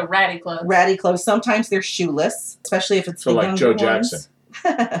 dingy-looking. So ratty clothes. Ratty clothes. Sometimes they're shoeless, especially if it's So the like younger Joe ones.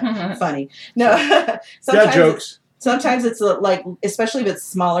 Jackson. Funny. No. Got jokes. Sometimes it's like, especially if it's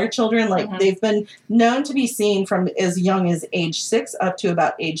smaller children, like they've been known to be seen from as young as age 6 up to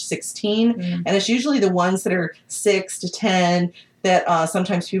about age 16. Mm-hmm. And it's usually the ones that are 6 to 10 that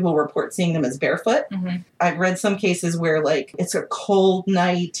sometimes people report seeing them as barefoot. Mm-hmm. I've read some cases where like it's a cold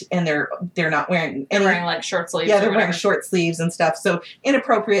night and they're not wearing any, wearing like short sleeves. Yeah, they're wearing short sleeves and stuff. So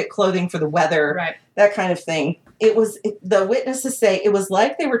inappropriate clothing for the weather, right? That kind of thing. The witnesses say it was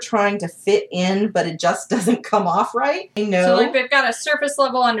like they were trying to fit in, but it just doesn't come off right. I know. So like they've got a surface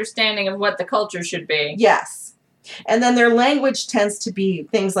level understanding of what the culture should be. Yes. And then their language tends to be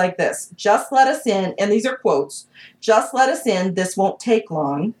things like this. Just let us in. And these are quotes. Just let us in. This won't take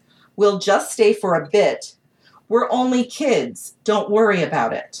long. We'll just stay for a bit. We're only kids. Don't worry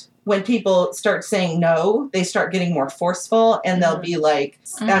about it. When people start saying no, they start getting more forceful, and they'll be like,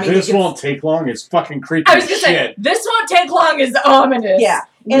 I mean, this won't take long. It's fucking creepy. I was going to say, this won't take long is ominous. Yeah.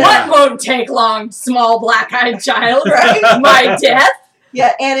 What won't take long, small black-eyed child? Right? My death?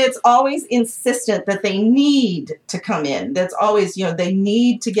 Yeah, and it's always insistent that they need to come in. That's always, they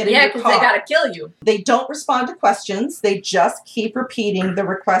need to get in your car. Yeah, because they got to kill you. They don't respond to questions. They just keep repeating the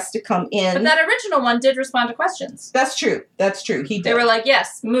request to come in. But that original one did respond to questions. That's true. That's true. He did. They were like,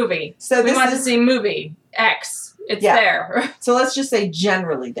 yes, movie. So we want to see movie X. It's there. So let's just say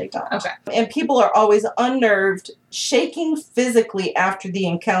generally they don't. Okay. And people are always unnerved, shaking physically after the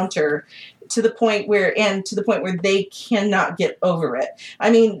encounter to the point where they cannot get over it. I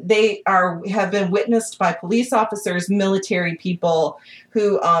mean, they have been witnessed by police officers, military people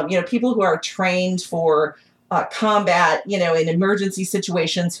who, people who are trained for combat, in emergency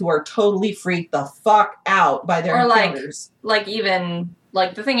situations, who are totally freaked the fuck out by their encounters.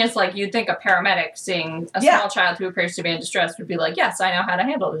 Like the thing is, like, you'd think a paramedic seeing a small child who appears to be in distress would be like, yes, I know how to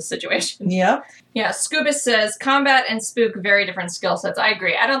handle this situation. Yep. Yeah, Scubus says, combat and spook, very different skill sets. I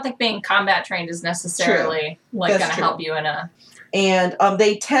agree. I don't think being combat trained is necessarily, going to help you in a... And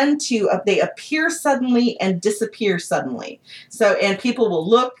they tend to, they appear suddenly and disappear suddenly. So, and people will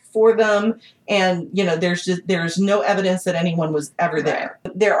look for them, and, there's no evidence that anyone was ever there.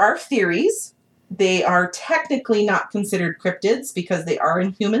 Right. There are theories. They are technically not considered cryptids because they are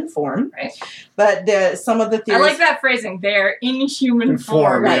in human form. Right. But some of the theories... I like that phrasing. They're in human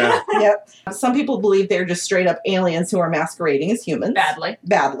form. Right. Yeah. Yep. Some people believe they're just straight up aliens who are masquerading as humans.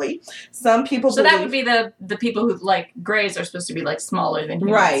 Badly. Some people believe... So that would be the people who, like, greys are supposed to be, like, smaller than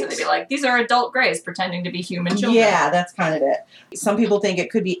humans. Right. So they'd be like, these are adult greys pretending to be human children. Yeah, that's kind of it. Some people think it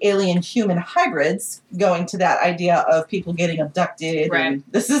could be alien-human hybrids, going to that idea of people getting abducted. Right. And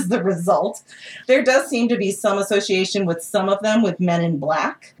this is the result. There does seem to be some association with some of them with Men in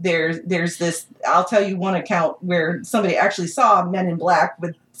Black. There's this, I'll tell you one account where somebody actually saw Men in Black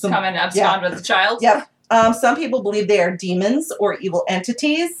with some... Come and abscond with the child? Yep. Some people believe they are demons or evil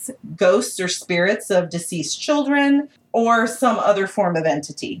entities, ghosts or spirits of deceased children, or some other form of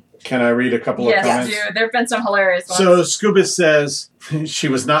entity. Can I read a couple of comments? Yes, there have been some hilarious ones. So Scubus says, she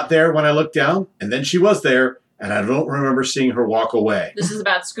was not there when I looked down, and then she was there, and I don't remember seeing her walk away. This is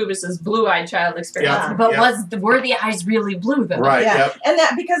about Scubus's blue-eyed child experience. Yeah, but were the eyes really blue, though? Right, Yeah. yep. And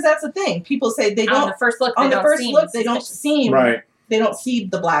because that's the thing. People say they don't... On the first look, they don't seem... Right. They don't see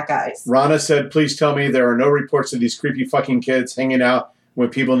the black eyes. Rana said, please tell me there are no reports of these creepy fucking kids hanging out when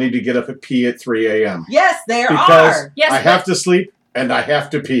people need to get up at pee at 3 a.m. Yes, there Because are. Yes, I have to sleep and I have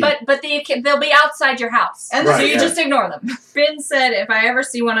to pee. But they'll be outside your house. And So Right, you yeah. just ignore them. Finn said, if I ever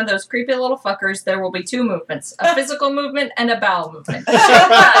see one of those creepy little fuckers, there will be two movements. A physical movement and a bowel movement.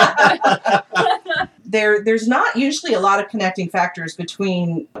 there's not usually a lot of connecting factors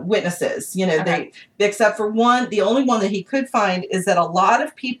between witnesses. You know, Okay. they except for one, the only one that he could find is that a lot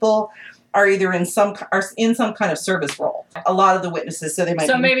of people are either in some kind of service role. A lot of the witnesses, so they might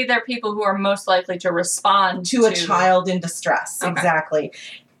So be maybe they're people who are most likely to respond to a child in distress. Okay. Exactly.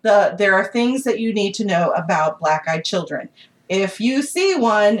 There are things that you need to know about black-eyed children. If you see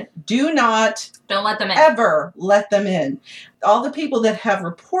one, do not Don't let them in. ever let them in. All the people that have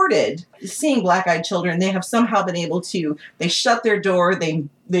reported seeing black-eyed children, they have somehow been able to, they shut their door, they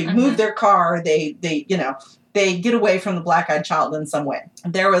move their car, they get away from the black-eyed child in some way.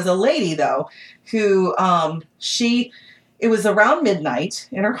 There was a lady, though, who it was around midnight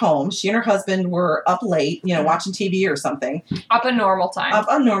in her home. She and her husband were up late, watching TV or something. Up a normal time. Up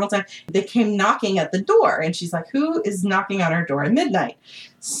on normal time. They came knocking at the door, and she's like, who is knocking on her door at midnight?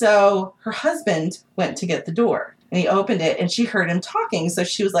 So her husband went to get the door, and he opened it, and she heard him talking. So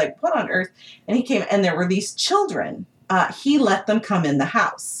she was like, what on earth? And he came, and there were these children. He let them come in the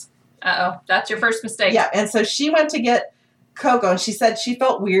house. Uh-oh. That's your first mistake. Yeah, and so she went to get Coco, and she said she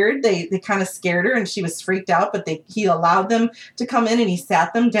felt weird. They kind of scared her, and she was freaked out, but he allowed them to come in, and he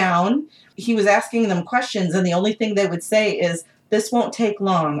sat them down. He was asking them questions, and the only thing they would say is, this won't take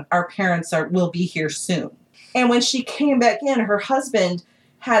long. Our parents will be here soon. And when she came back in, her husband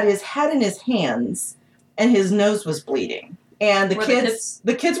had his head in his hands, and his nose was bleeding. And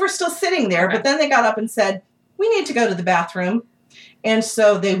the kids were still sitting there, Okay. but then they got up and said, we need to go to the bathroom. And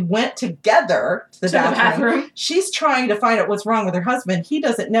so they went together to the bathroom. She's trying to find out what's wrong with her husband. He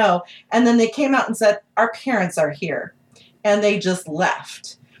doesn't know. And then they came out and said, our parents are here. And they just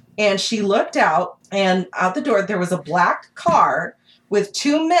left. And she looked out, and out the door, there was a black car with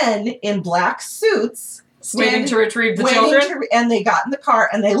two men in black suits. Waiting to retrieve the waiting children. and they got in the car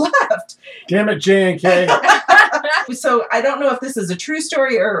and they left. Damn it, J&K. So I don't know if this is a true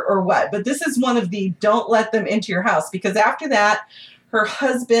story or what, but this is one of the don't let them into your house, because after that, her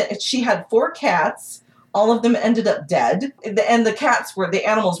husband, she had 4 cats. All of them ended up dead. And the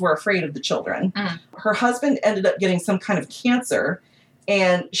animals were afraid of the children. Mm. Her husband ended up getting some kind of cancer,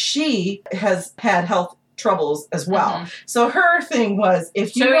 and she has had health troubles as well. Mhm. So her thing was,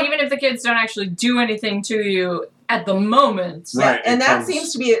 even if the kids don't actually do anything to you at the moment, Right, yeah, and it that comes- does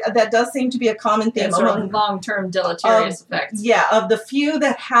seem to be a common theme it's sort among of long-term deleterious effects. Yeah, of the few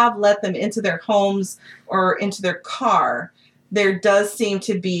that have let them into their homes or into their car, there does seem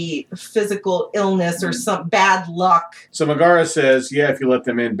to be physical illness or some bad luck. So Megara says, yeah, if you let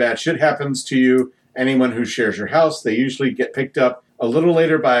them in, bad shit happens to you. Anyone who shares your house, they usually get picked up a little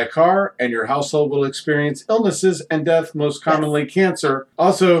later by a car, and your household will experience illnesses and death, most commonly cancer.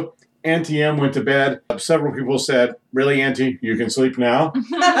 Also, Auntie M went to bed. Several people said, really, Auntie, you can sleep now?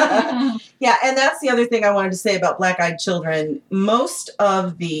 Yeah, and that's the other thing I wanted to say about black-eyed children. Most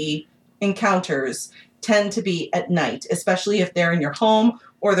of the encounters tend to be at night, especially if they're in your home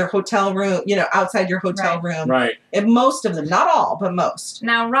or their hotel room, outside your hotel room. Right. And most of them, not all, but most.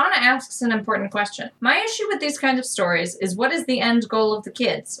 Now, Rana asks an important question. My issue with these kinds of stories is, what is the end goal of the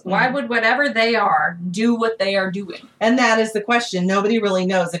kids? Why would whatever they are do what they are doing? And that is the question. Nobody really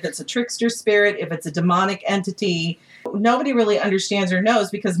knows if it's a trickster spirit, if it's a demonic entity. Nobody really understands or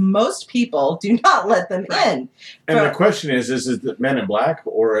knows, because most people do not let them in. And But- the question is it Men in Black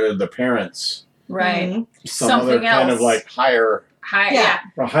or are the parents Right. Mhm. some other Something kind else. of like higher Yeah.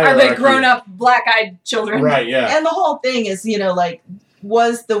 or Are hierarchy? they grown-up, black-eyed children? Right, yeah. And the whole thing is,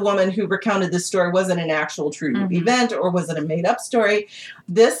 was the woman who recounted this story, was it an actual true Mhm. event, or was it a made-up story?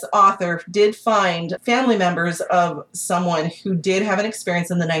 This author did find family members of someone who did have an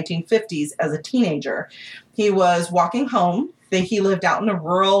experience in the 1950s as a teenager. He was walking home. He lived out in a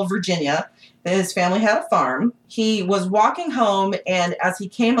rural Virginia. His family had a farm. He was walking home, and as he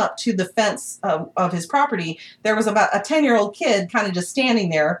came up to the fence of his property, there was about a 10-year-old kid kind of just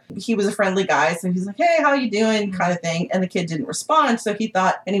standing there. He was a friendly guy, so he's like, hey, how you doing, kind of thing. And the kid didn't respond, so he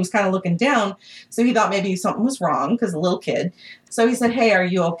thought, and he was kind of looking down, so he thought maybe something was wrong, because a little kid. So he said, hey, are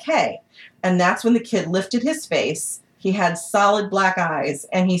you okay? And that's when the kid lifted his face. He had solid black eyes,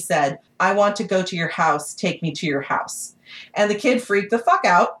 and he said, I want to go to your house. Take me to your house. And the kid freaked the fuck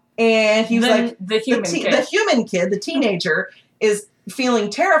out. And he was like, the human kid. the human kid, the teenager, is feeling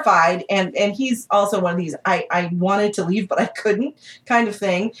terrified. And he's also one of these, I wanted to leave, but I couldn't kind of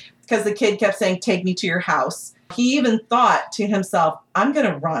thing, because the kid kept saying, take me to your house. He even thought to himself, I'm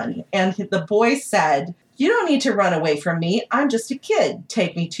going to run. And the boy said, you don't need to run away from me. I'm just a kid.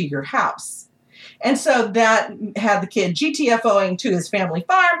 Take me to your house. And so that had the kid GTFOing to his family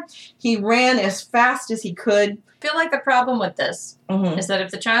farm. He ran as fast as he could. I feel like the problem with this Mhm. is that if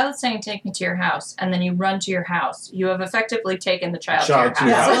the child is saying, take me to your house, and then you run to your house, you have effectively taken the child to your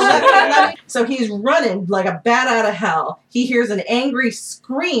Yeah, house. so, so he's running like a bat out of hell. He hears an angry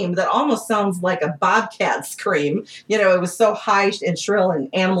scream that almost sounds like a bobcat scream. You know, it was so high and shrill and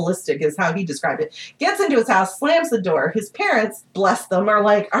animalistic is how he described it. Gets into his house, slams the door. His parents, bless them, are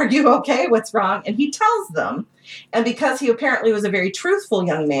like, are you okay? What's wrong? And he tells them. And because he apparently was a very truthful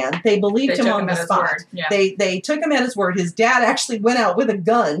young man, they believed him on the at his spot. word. Yeah. They took him at his word. His dad actually went out with a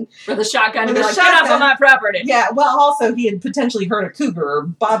gun. With a shotgun to With be a like, get off shotgun. of my property. Yeah, well, also he had potentially heard a cougar or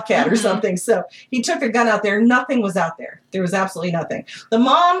bobcat or Mhm. something. So he took a gun out there. Nothing was out there. There was absolutely nothing. The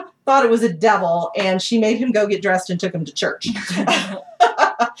mom thought it was a devil, and she made him go get dressed and took him to church.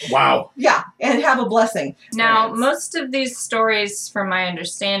 Wow. Yeah, and have a blessing. Now, experience. most of these stories, from my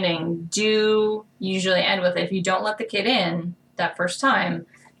understanding, do usually end with if you don't let the kid in that first time,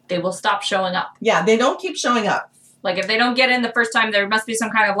 they will stop showing up. Yeah, they don't keep showing up. Like, if they don't get in the first time, there must be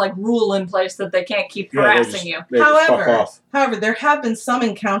some kind of, like, rule in place that they can't keep Yeah, harassing you. They just fuck However, off. there have been some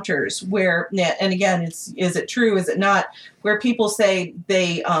encounters where, and again, is it true? Is it not? Where people say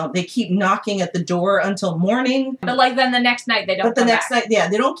they keep knocking at the door until morning, But, like, then the next night they don't but the come next back. night, yeah,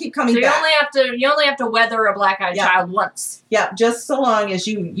 they don't keep coming So you back. only have to weather a black-eyed Yeah. child once. Yeah, just so long as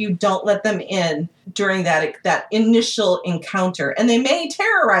you don't let them in during that initial encounter, and they may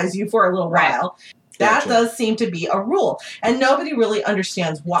terrorize you for a little Right. while. That Gotcha. does seem to be a rule, and nobody really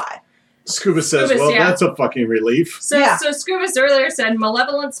understands why. Scuba says, Scuba's, well, yeah. that's a fucking relief. So, Yeah. so Scubas earlier said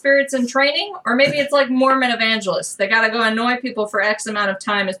malevolent spirits in training, or maybe it's like Mormon evangelists. They gotta go annoy people for X amount of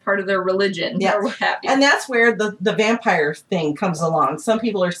time as part of their religion, Yeah. or what have you. And that's where the vampire thing comes along. Some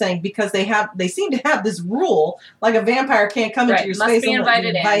people are saying because they seem to have this rule, like a vampire can't come into Right, your must space be unless you're invited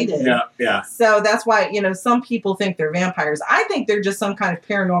in. invited. Yeah, yeah. So that's why some people think they're vampires. I think they're just some kind of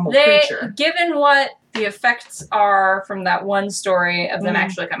paranormal They, creature. given what the effects are from that one story of them Mhm.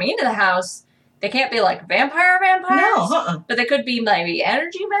 actually coming into the house, they can't be like vampires, No, but they could be maybe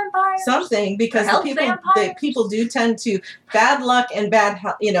energy vampires. something because Health vampires? people do tend to bad luck and bad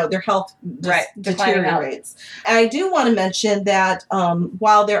health, their health just Right, declining health. deteriorates. And I do want to mention that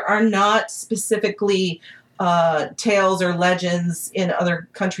while there are not specifically tales or legends in other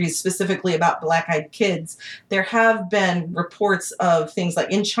countries specifically about black-eyed kids, there have been reports of things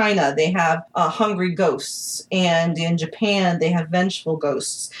like in China they have hungry ghosts, and in Japan they have vengeful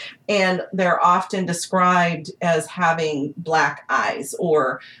ghosts, and they're often described as having black eyes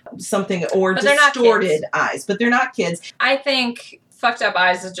or something, or But they're not distorted kids. eyes, but they're not kids. I think fucked up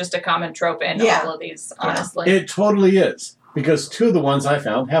eyes is just a common trope in Yeah. all of these, honestly. It totally is. Because two of the ones I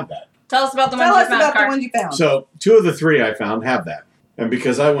found have that. Tell us about the Tell ones us you found, about the Car. one you found. So two of the three I found have that. And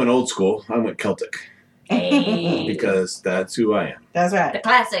because I went old school, I went Celtic. Hey. Because that's who I am. That's The right.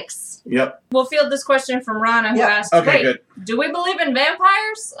 classics. Yep. We'll field this question from Rana, who Yeah. asked, Okay, wait, good. do we believe in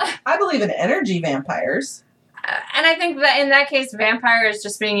vampires? I believe in energy vampires. And I think that in that case, vampire is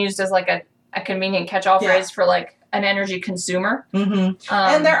just being used as like a convenient catch-all Yeah. phrase for like an energy consumer. Mm-hmm.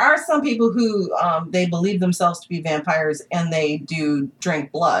 And there are some people who they believe themselves to be vampires and they do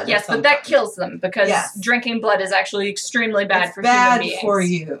drink blood. yes, but that kills them because Yes. drinking blood is actually extremely bad it's for bad human beings. for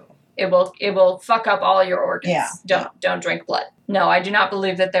you. It will fuck up all your organs. Yeah. Don't drink blood. No, I do not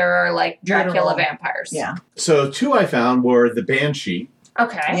believe that there are like Dracula Literal. vampires. Yeah. So two I found were the Banshee,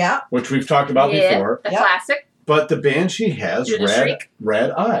 Okay. Yeah. which we've talked about Yeah, before. the Yep. classic. But the Banshee has Do the shriek?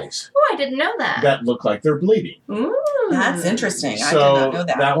 red eyes Oh, I didn't know that. that look like they're bleeding. Ooh. That's interesting. I did So not know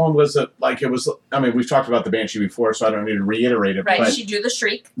that. one was I mean, we've talked about the Banshee before, so I don't need to reiterate it. Right, But, she do the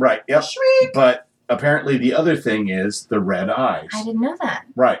shriek. right, yep. Shriek. But apparently the other thing is the red eyes. I didn't know that.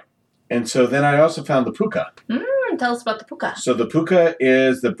 Right. And so then I also found the puka. Tell us about the puka. So the puka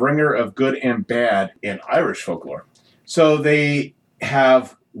is the bringer of good and bad in Irish folklore. So they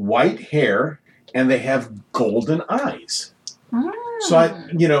have white hair and they have golden eyes. So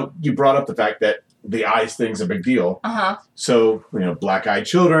you brought up the fact that the eyes thing's a big deal. Uh-huh. So, black-eyed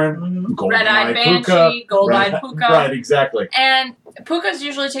children, Mhm. golden-eyed Red-eyed puka. banshee, gold-eyed red- puka. Right, exactly. And pukas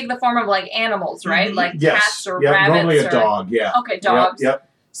usually take the form of like animals, right? Mhm. Like Yes. cats or yeah, rabbits. normally a or, dog, yeah. Okay, dogs. Yep.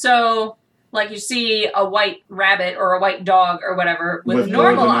 So, like you see a white rabbit or a white dog or whatever with, With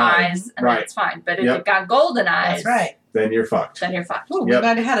normal golden eyes, and Right. that's fine. But if Yep. you've got golden eyes, That's right. Then you're fucked. then you're fucked. Ooh, Yep. we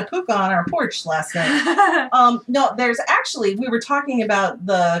might have had a puka on our porch last night. No, there's actually, we were talking about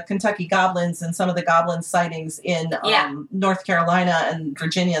the Kentucky goblins and some of the goblin sightings in Yeah. North Carolina and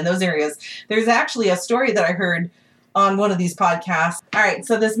Virginia and those areas. There's actually a story that I heard on one of these podcasts. All right,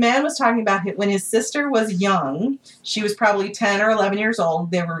 so this man was talking about when his sister was young. She was probably 10 or 11 years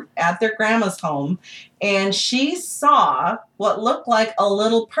old. They were at their grandma's home, and she saw what looked like a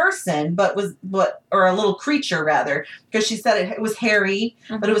little person, or a little creature rather, because she said it was hairy,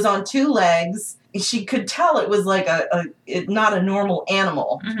 but it was on 2 legs. She could tell it was like not a normal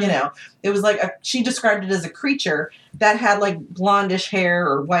animal, you know. It was like she described it as a creature that had like blondish hair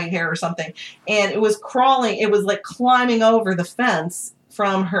or white hair or something, and it was crawling. It was like climbing over the fence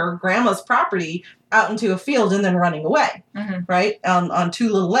from her grandma's property out into a field and then running away, right? On 2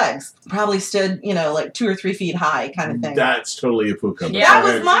 little legs. Probably stood, like 2 or 3 feet high kind of thing. That's totally a puka. Yeah,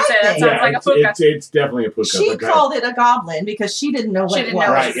 that was my thing. That sounds like a puka. It's definitely a puka. She called it a goblin because she didn't know what it was.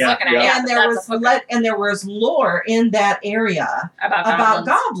 Right, looking at. Yeah, and there was lore in that area about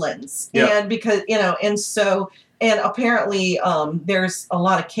goblins. Yep. And because, and apparently there's a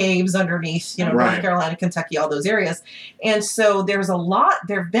lot of caves underneath, North Carolina, Kentucky, all those areas. And so there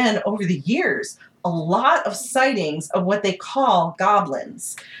have been over the years, a lot of sightings of what they call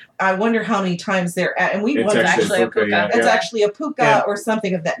goblins. I wonder how many times they're at, and it's actually a puka. Yeah. It's actually a puka or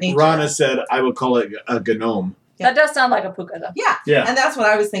something of that nature. Rana said, I would call it a gnome. Yeah. That does sound like a puka, though. Yeah. And that's what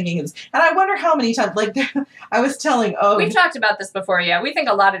I was thinking. And I wonder how many times, I was telling, we've talked about this before, we think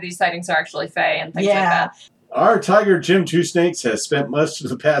a lot of these sightings are actually fae and things like that. Our tiger, Jim Two Snakes, has spent much of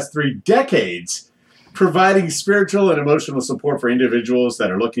the past 3 decades providing spiritual and emotional support for individuals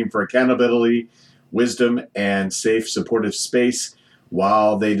that are looking for accountability, wisdom, and safe, supportive space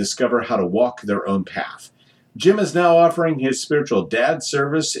while they discover how to walk their own path. Jim is now offering his spiritual dad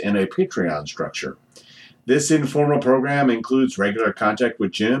service in a Patreon structure. This informal program includes regular contact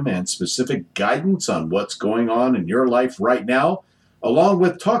with Jim and specific guidance on what's going on in your life right now, along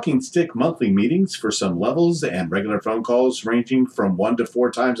with talking stick monthly meetings for some levels and regular phone calls ranging from 1 to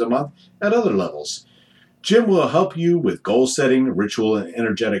 4 times a month at other levels. Jim will help you with goal setting, ritual and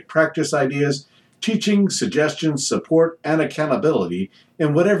energetic practice ideas, teaching, suggestions, support, and accountability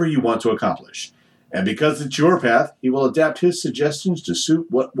in whatever you want to accomplish. And because it's your path, he will adapt his suggestions to suit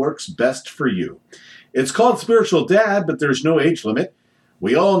what works best for you. It's called Spiritual Dad, but there's no age limit.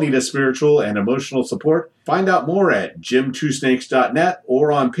 We all need a spiritual and emotional support. Find out more at jimtwosnakes.net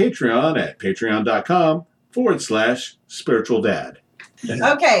or on Patreon at patreon.com/spiritual dad.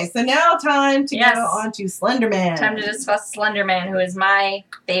 Okay, so now time to go on to Slender Man. Time to discuss Slender Man, who is my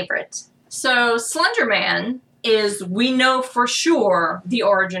favorite. So Slender Man we know for sure, the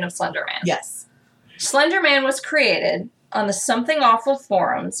origin of Slender Man. Yes. Slender Man was created on the Something Awful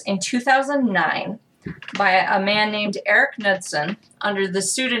forums in 2009 by a man named Eric Knudsen under the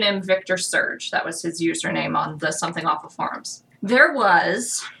pseudonym Victor Surge. That was his username on the Something Awful forums. There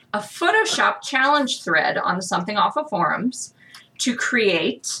was a Photoshop challenge thread on the Something Awful forums to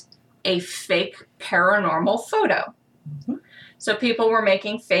create a fake paranormal photo. Mm-hmm. So people were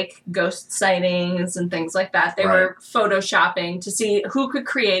making fake ghost sightings and things like that. They were photoshopping to see who could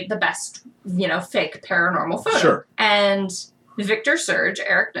create the best, fake paranormal photo. Sure. And Victor Surge,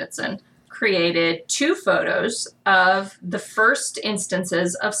 Eric Knudsen, created 2 photos of the first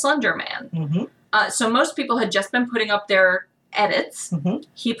instances of Slender Man. Mm-hmm. So most people had just been putting up their edits. Mm-hmm.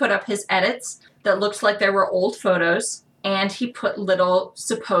 He put up his edits that looked like they were old photos. And he put little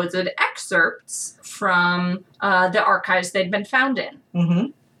supposed excerpts from the archives they'd been found in. Mm-hmm.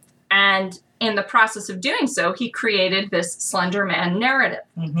 And in the process of doing so, he created this Slender Man narrative.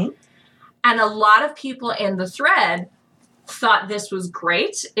 Mm-hmm. And a lot of people in the thread thought this was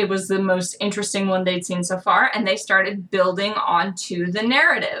great. It was the most interesting one they'd seen so far. And they started building onto the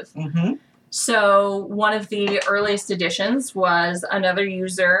narrative. Mm-hmm. So one of the earliest editions was another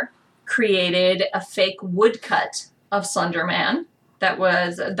user created a fake woodcut of Slender Man that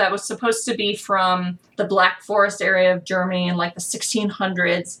was supposed to be from the Black Forest area of Germany in like the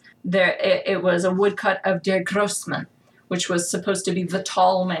 1600s. It was a woodcut of Der Grossmann, which was supposed to be the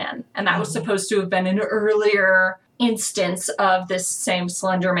tall man, and that was supposed to have been an earlier instance of this same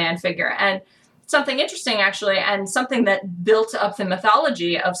Slender Man figure. And something interesting, actually, and something that built up the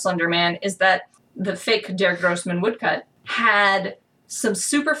mythology of Slender Man is that the fake Der Grossmann woodcut had some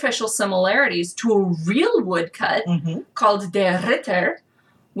superficial similarities to a real woodcut called Der Ritter,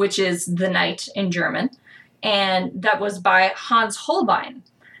 which is the knight in German, and that was by Hans Holbein.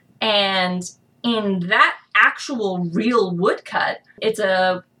 And in that actual real woodcut, it's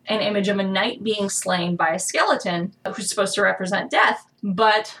an image of a knight being slain by a skeleton who's supposed to represent death,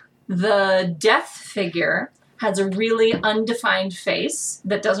 but the death figure has a really undefined face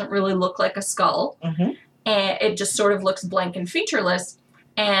that doesn't really look like a skull. Mm-hmm. And it just sort of looks blank and featureless,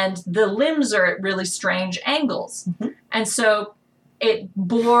 and the limbs are at really strange angles. Mm-hmm. And so it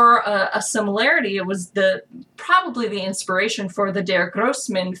bore a similarity. It was probably the inspiration for the Der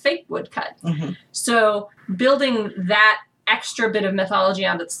Grossman fake woodcut. Mm-hmm. So building that extra bit of mythology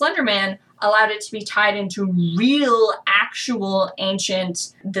onto the Slender Man allowed it to be tied into real, actual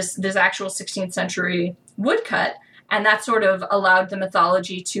ancient, this actual 16th century woodcut. And that sort of allowed the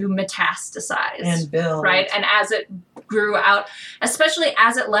mythology to metastasize. And build. Right? And as it grew out, especially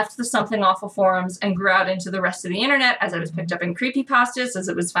as it left the Something Awful forums and grew out into the rest of the internet, as it was picked up in creepypastas, as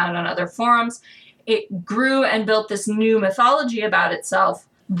it was found on other forums, it grew and built this new mythology about itself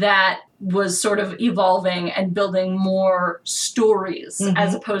that was sort of evolving and building more stories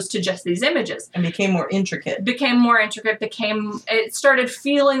as opposed to just these images. And became more intricate. It started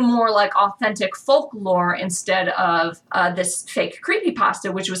feeling more like authentic folklore instead of this fake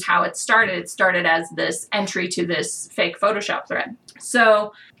creepypasta, which was how it started. It started as this entry to this fake Photoshop thread.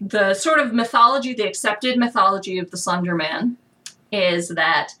 So the sort of mythology, the accepted mythology of the Slender Man is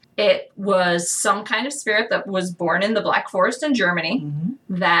that it was some kind of spirit that was born in the Black Forest in Germany,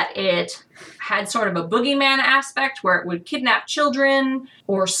 that it had sort of a boogeyman aspect where it would kidnap children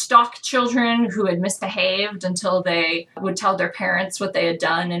or stalk children who had misbehaved until they would tell their parents what they had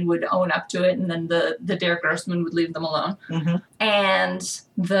done and would own up to it, and then the Der Grossman would leave them alone. And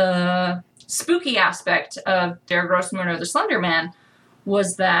the spooky aspect of Der Grossman or the Slender Man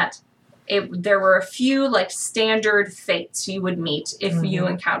was that there were a few like standard fates you would meet if you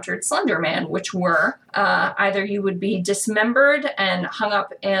encountered Slender Man, which were either you would be dismembered and hung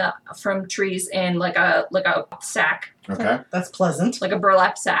up from trees in like a sack. Okay. That's pleasant. Like a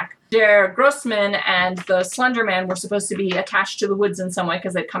burlap sack. Der Grossman and the Slender Man were supposed to be attached to the woods in some way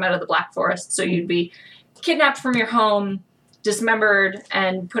because they'd come out of the Black Forest. So you'd be kidnapped from your home, dismembered,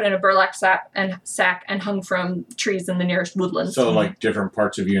 and put in a burlap sack and hung from trees in the nearest woodlands. So, like, different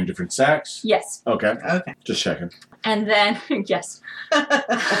parts of you in different sacks? Yes. Okay. Okay. Just checking. And then, yes.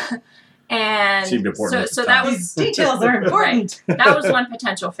 And Seemed important so at the that time. was Details are important. that was one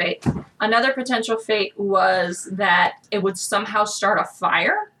potential fate. Another potential fate was that it would somehow start a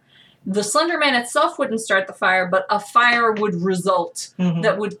fire. The Slender Man itself wouldn't start the fire, but a fire would result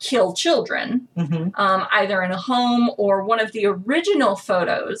that would kill children, either in a home or one of the original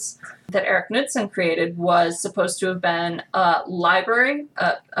photos that Erik Knudsen created was supposed to have been a library,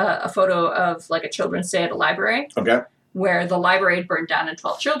 a photo of like a children's day at a library, where the library had burned down and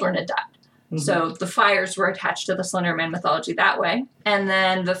 12 children had died. So the fires were attached to the Slender Man mythology that way. And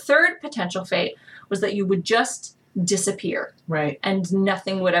then the third potential fate was that you would just disappear. Right. And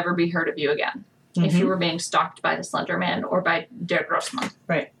nothing would ever be heard of you again if you were being stalked by the Slender Man or by Der Grossman.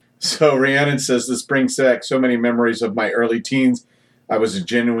 Right. So Rhiannon says, this brings back so many memories of my early teens. I was a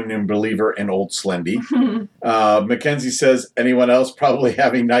genuine believer in old Slendy. Mackenzie says, anyone else probably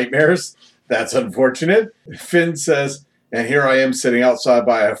having nightmares? That's unfortunate. Finn says, and here I am sitting outside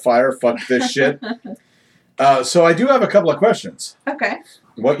by a fire. Fuck this shit. So I do have a couple of questions. Okay.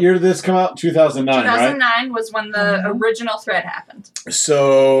 What year did this come out? 2009, 2009 was when the original thread happened.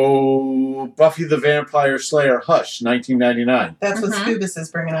 So Buffy the Vampire Slayer, Hush, 1999. That's what Scubus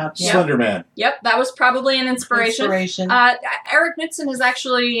is bringing up. Yeah. Slender Man. Yep, that was probably an inspiration. Erik Knudsen has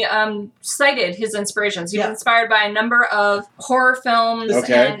actually cited his inspirations. He was inspired by a number of horror films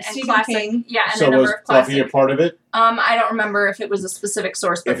and classic. King. Yeah, and so a number was of classic. Buffy a part of it? I don't remember if it was a specific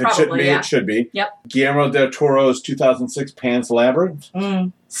source, but If it probably, should be, it should be. Yep. Guillermo del Toro's 2006 Pan's Labyrinth.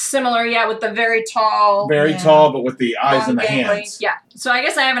 Similar, with the very tall. Very tall, but with the eyes and the gangly. hands. Yeah. So I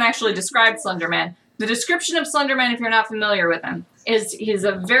guess I haven't actually described Slender Man. The description of Slender Man, if you're not familiar with him, is he's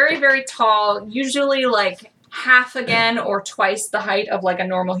a very, very tall, usually like half again or twice the height of like a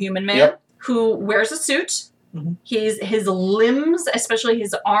normal human man, who wears a suit. His limbs, especially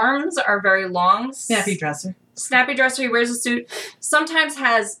his arms, are very long. Snappy dresser. He wears a suit. Sometimes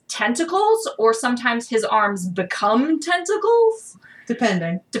has tentacles, or sometimes his arms become tentacles.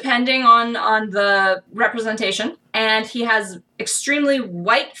 Depending on the representation. And he has extremely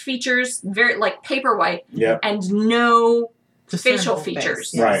white features, very like paper white, and no facial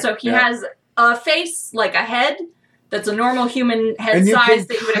features. Right. So he has a face like a head that's a normal human head size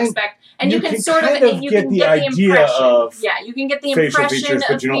that you would expect. And you can sort of get the idea of you can get the facial impression features,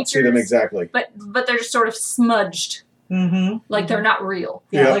 but you don't see them exactly. But they're just sort of smudged. Like they're not real.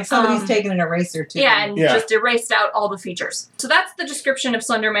 Like somebody's taken an eraser to them. Just erased out all the features. So that's the description of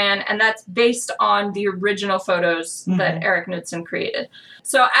Slender Man, and that's based on the original photos that Erik Knudsen created.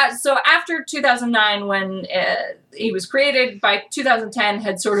 So after 2009, when he was created, by 2010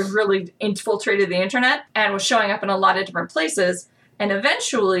 had sort of really infiltrated the internet and was showing up in a lot of different places. And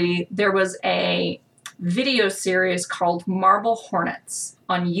eventually there was a video series called Marble Hornets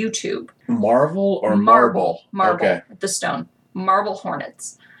on YouTube. Marvel or Marble. Okay. The stone. Marble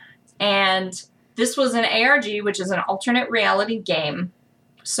Hornets. And this was an ARG, which is an alternate reality game.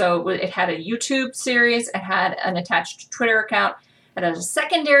 So it had a YouTube series, it had an attached Twitter account, it had a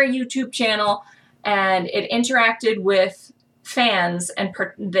secondary YouTube channel, and it interacted with fans, and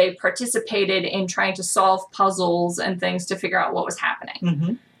they participated in trying to solve puzzles and things to figure out what was happening.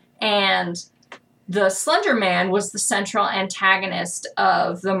 Mm-hmm. And the Slender Man was the central antagonist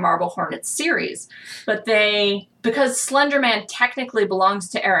of the Marble Hornets series. But because Slender Man technically belongs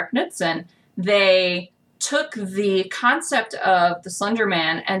to Eric Knudsen, they took the concept of the Slender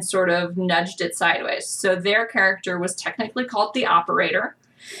Man and sort of nudged it sideways. So their character was technically called the Operator.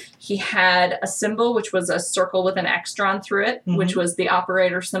 He had a symbol, which was a circle with an X drawn through it, Mm-hmm. which was the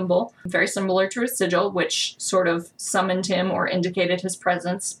Operator symbol, very similar to a sigil, which sort of summoned him or indicated his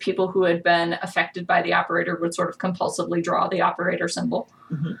presence. People who had been affected by the Operator would sort of compulsively draw the Operator symbol.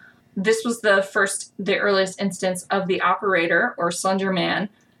 Mm-hmm. This was the earliest instance of the Operator, or Slender Man,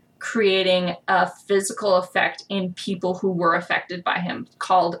 creating a physical effect in people who were affected by him,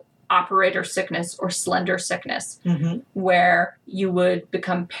 called Operator Sickness or Slender Sickness, Mm-hmm. where you would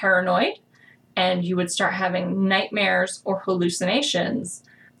become paranoid and you would start having nightmares or hallucinations,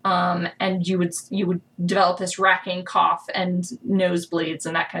 and you would develop this racking cough and nosebleeds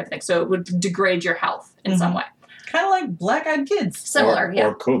and that kind of thing. So it would degrade your health in some way. Kind of like Black-Eyed Kids. Similar, yeah.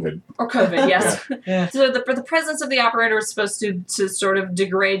 Or COVID. Or COVID, yes. Yeah. So the presence of the Operator was supposed to sort of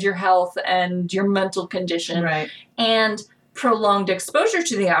degrade your health and your mental condition. Right. And prolonged exposure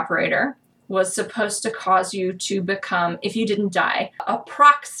to the Operator was supposed to cause you to become, if you didn't die, a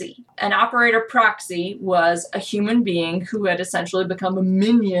proxy. An Operator proxy was a human being who had essentially become a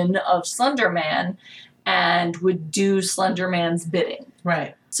minion of Slender Man and would do Slender Man's bidding.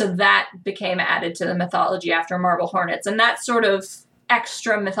 Right. So that became added to the mythology after Marble Hornets. And that sort of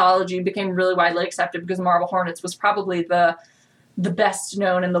extra mythology became really widely accepted because Marble Hornets was probably the best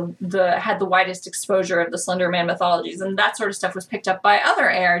known and had the widest exposure of the Slender Man mythologies. And that sort of stuff was picked up by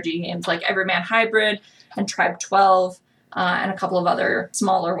other ARG games like Everyman Hybrid and Tribe 12 and a couple of other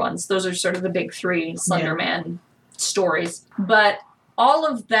smaller ones. Those are sort of the big three Slender Man stories. But all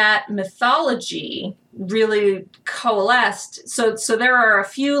of that mythology really coalesced. So there are a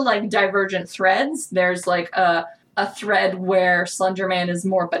few like divergent threads. There's like a thread where Slender Man is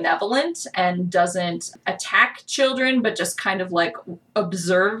more benevolent and doesn't attack children, but just kind of like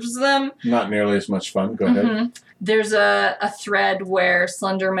observes them. Not nearly as much fun. Go ahead. Mm-hmm. There's a thread where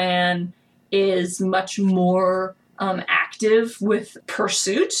Slender Man is much more active with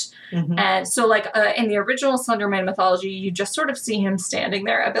pursuit. Mm-hmm. And so like in the original Slender Man mythology, you just sort of see him standing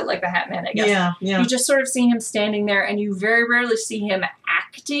there, a bit like the Hat Man, I guess. Yeah, yeah. You just sort of see him standing there, and you very rarely see him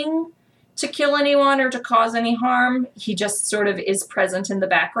acting to kill anyone or to cause any harm. He just sort of is present in the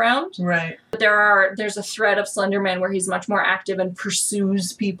background. Right. But there's a thread of Slender Man where he's much more active and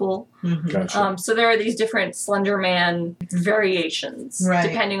pursues people. Mm-hmm. Gotcha. So there are these different Slender Man variations, Right.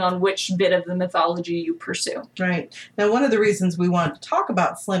 depending on which bit of the mythology you pursue. Right. Now, one of the reasons we wanted to talk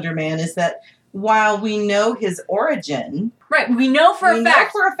about Slender Man is that while we know his origin, Right, we know for a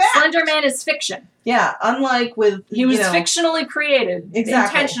fact Slender Man is fiction. Yeah, unlike with He was fictionally created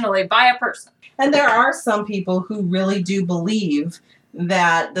intentionally by a person. And there are some people who really do believe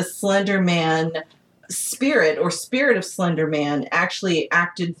that the Slender Man spirit or spirit of Slender Man actually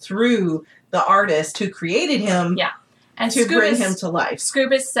acted through the artist who created him. Yeah. And to bring him to life.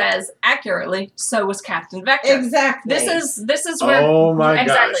 Scubus says accurately, so was Captain Vector. Exactly. This is where Oh my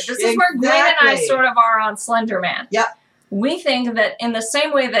exactly. gosh. This is where Gwen and I sort of are on Slender Man. Yep. We think that in the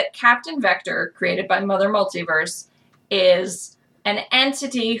same way that Captain Vector, created by Mother Multiverse, is an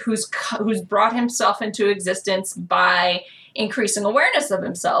entity who's brought himself into existence by increasing awareness of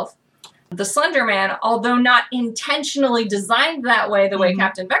himself, the Slender Man, although not intentionally designed that way the way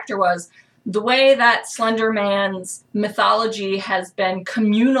Captain Vector was, the way that Slender Man's mythology has been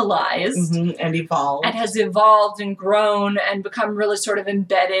communalized and evolved. and has evolved and grown and become really sort of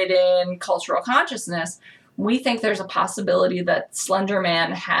embedded in cultural consciousness, we think there's a possibility that Slender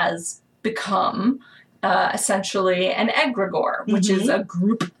Man has become essentially an egregore, which is a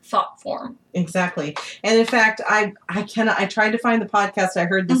group thought form. Exactly. And in fact, I tried to find the podcast I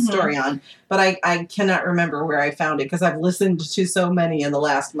heard this story on, but I cannot remember where I found it because I've listened to so many in the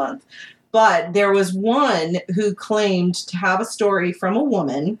last month. But there was one who claimed to have a story from a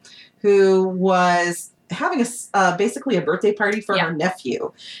woman who was having basically a birthday party for her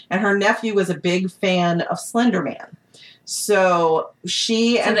nephew. And her nephew was a big fan of Slender Man. So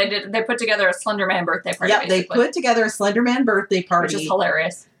they put together a Slender Man birthday party. Yep, they put together a Slender Man birthday party, which is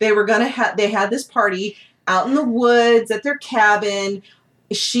hilarious. They were they had this party out in the woods at their cabin.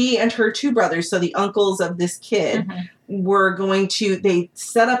 She and her two brothers, so the uncles of this kid, they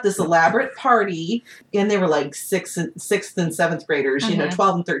set up this elaborate party, and they were like sixth and seventh graders,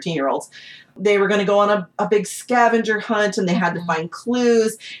 12 and 13-year-olds. They were going to go on a big scavenger hunt, and they had to find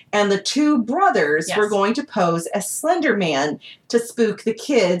clues. And the two brothers were going to pose as Slender Man to spook the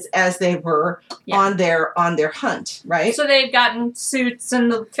kids as they were on their hunt, right? So they'd gotten suits and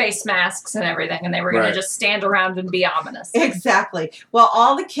the face masks and everything, and they were going to just stand around and be ominous. Exactly. Well,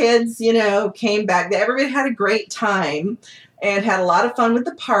 all the kids, came back. Everybody had a great time and had a lot of fun with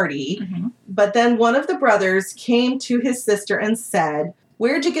the party. Mm-hmm. But then one of the brothers came to his sister and said,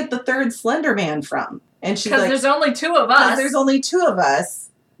 "Where'd you get the third Slender Man from?" And she's like, "Because there's only two of us." "Because there's only two of us.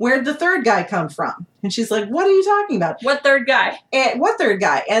 Where'd the third guy come from?" And she's like, "What are you talking about? What third guy?" What third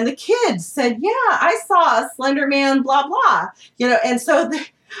guy? And the kids said, "Yeah, I saw a Slender Man, blah, blah." And so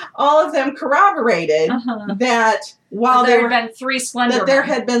all of them corroborated that while there had been three Slender men. there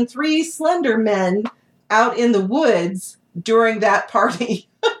had been three Slender Men out in the woods during that party.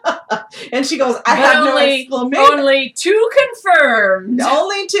 And she goes, "I have no exclamation. Only two confirmed.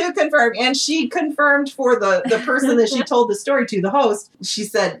 Only two confirmed." And she confirmed for the person that she told the story to, the host. She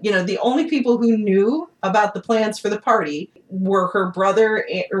said, the only people who knew about the plans for the party were her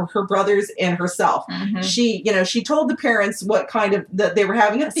brothers and herself. Mm-hmm. She told the parents what kind of, that they were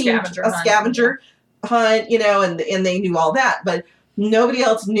having a scavenger hunt, and they knew all that. But nobody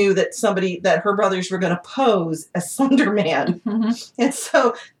else knew that her brothers were going to pose as Slender Man. Mm-hmm. And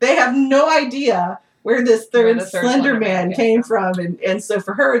so they have no idea where this third Slender Man came from. And so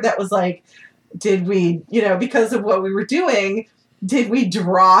for her, that was like, did we, because of what we were doing, did we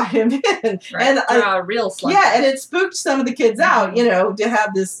draw him in? Right. And draw a real Slender. Yeah, and it spooked some of the kids out, to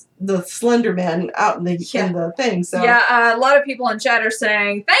have the Slender Man out in the thing. So yeah, a lot of people in chat are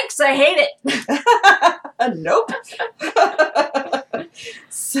saying, "Thanks, I hate it." Nope.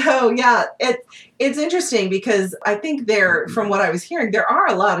 So yeah, it's interesting because I think from what I was hearing, there are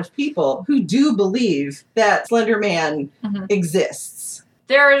a lot of people who do believe that Slender Man exists.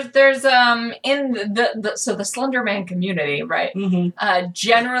 There's in the Slender Man community, right? Mm-hmm.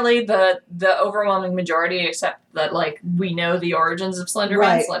 Generally, the overwhelming majority accept that, like, we know the origins of Slender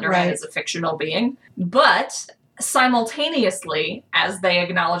Man. Slender Man is a fictional being, but simultaneously, as they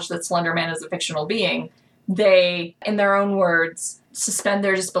acknowledge that Slender Man is a fictional being, they, in their own words, suspend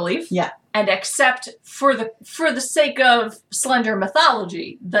their disbelief. Yeah. And accept for the sake of Slender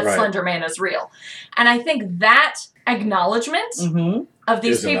mythology that Slender Man is real. And I think that acknowledgement of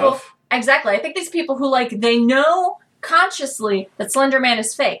these people enough. Exactly. I think these people who, like, they know consciously that Slender Man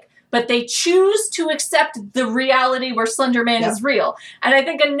is fake, but they choose to accept the reality where Slender Man is real. And I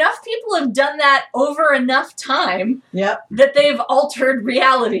think enough people have done that over enough time that they've altered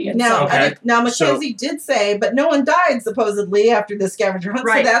reality. Now, Mackenzie did say, but no one died, supposedly, after the scavenger hunt.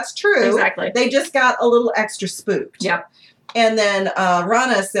 Right. So that's true. Exactly. They just got a little extra spooked. Yep. And then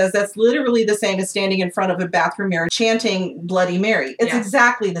Rana says that's literally the same as standing in front of a bathroom mirror chanting Bloody Mary. It's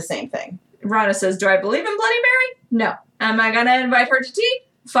exactly the same thing. Rana says, "Do I believe in Bloody Mary? No. Am I going to invite her to tea?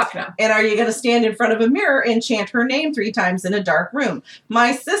 Fuck no." And are you going to stand in front of a mirror and chant her name 3 times in a dark room?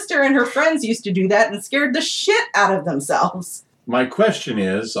 My sister and her friends used to do that and scared the shit out of themselves. My question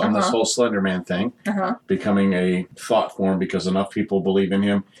is, on this whole Slender Man thing, becoming a thought form because enough people believe in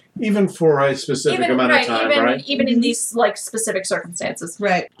him, even for a specific amount of time, even in these, like, specific circumstances.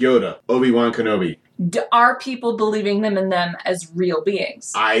 Right. Yoda, Obi-Wan Kenobi. Are people believing them in them as real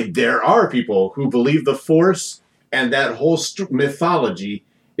beings? There are people who believe the Force and that whole mythology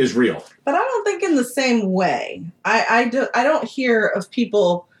is real. But I don't think in the same way. I don't hear of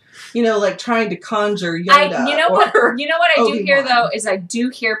people, like trying to conjure Yoda. You know what I do hear, though, is I do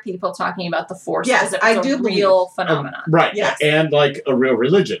hear people talking about the Force as if it's a real phenomenon. Right. Yes. And like a real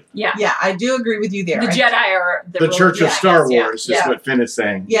religion. Yeah. Yeah, I do agree with you there. The Jedi are the Church of Star Wars is what Finn is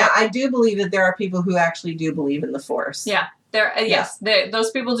saying. Yeah, I do believe that there are people who actually do believe in the Force. Yeah.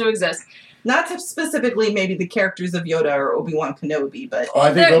 Those people do exist. Not specifically maybe the characters of Yoda or Obi-Wan Kenobi, but... Oh,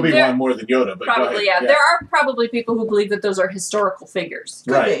 I think Obi-Wan more than Yoda, but probably, yeah. There are probably people who believe that those are historical figures.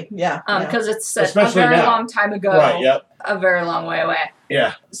 Could be, yeah. Because it's set a very long time ago. Right, yep. A very long way away.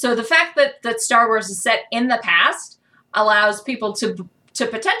 Yeah. So the fact that Star Wars is set in the past allows people to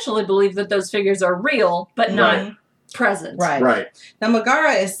potentially believe that those figures are real, but not present. Right. Now,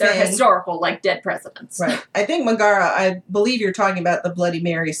 Megara is saying... They're historical, like dead presidents. Right. I think, Megara, I believe you're talking about the Bloody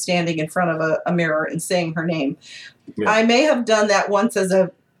Mary standing in front of a mirror and saying her name. Yeah. I may have done that once as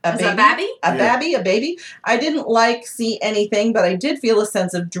a baby. A baby. I didn't see anything, but I did feel a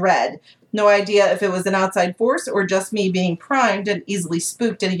sense of dread. No idea if it was an outside force or just me being primed and easily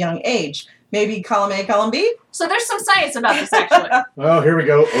spooked at a young age. Maybe column A, column B? So there's some science about this, actually. Oh, here we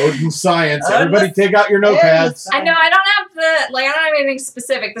go. Odin science. Odin- Everybody take out your notepads. I know I don't have I don't have anything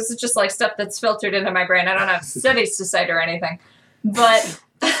specific. This is just like stuff that's filtered into my brain. I don't have studies to cite or anything. But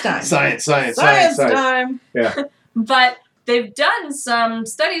This time. Science time. But they've done some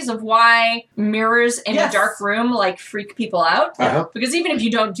studies of why mirrors in Yes. a dark room like freak people out. Uh-huh. Because even if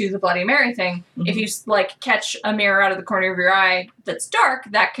you don't do the Bloody Mary thing, if you like catch a mirror out of the corner of your eye that's dark,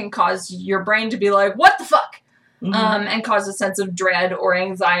 that can cause your brain to be like, "What the fuck?" Mhm. And cause a sense of dread or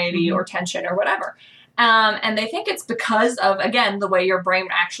anxiety or tension or whatever. And they think it's because of, again, the way your brain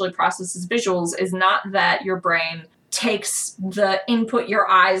actually processes visuals is not that your brain takes the input your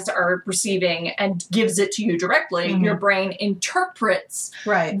eyes are receiving and gives it to you directly. Mhm. Your brain interprets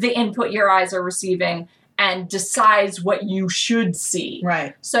Right. the input your eyes are receiving and decides what you should see.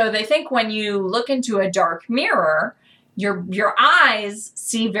 Right. So they think when you look into a dark mirror, your eyes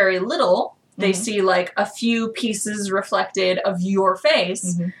see very little. They Mhm. see like a few pieces reflected of your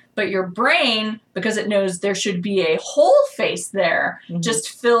face, Mhm. but your brain, because it knows there should be a whole face there, Mhm. just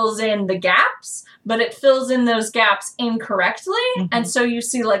fills in the gaps, but it fills in those gaps incorrectly. Mhm. And so you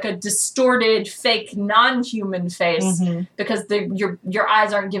see like a distorted, fake, non-human face Mhm. because your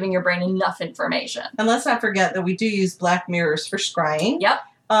eyes aren't giving your brain enough information. And let's not forget that we do use black mirrors for scrying. Yep.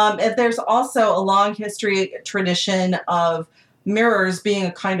 And there's also a long history tradition of mirrors being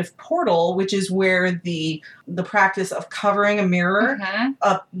a kind of portal, which is where the practice of covering a mirror Mhm.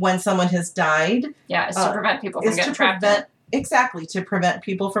 up when someone has died Yeah, it's to prevent people from is to getting trapped in prevent it. exactly to prevent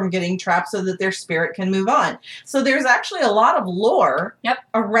people from getting trapped so that their spirit can move on. So there's actually a lot of lore Yep.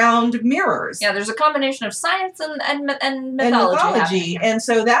 around mirrors. Yeah, there's a combination of science and mythology. And happening mythology. here. And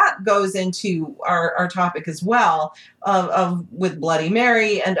so that goes into our topic as well of with Bloody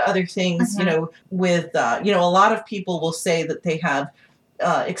Mary and other things, Mhm. with, a lot of people will say that they have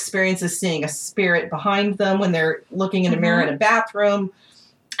experiences seeing a spirit behind them when they're looking in a mirror in a bathroom.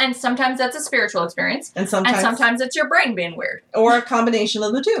 And sometimes that's a spiritual experience. And And sometimes it's your brain being weird. or a combination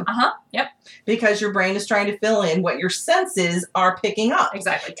of the two. Yep. Because your brain is trying to fill in what your senses are picking up.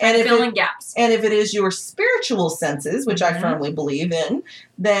 Exactly. And if Filling gaps. And if it is your spiritual senses, which I Mhm. firmly believe in,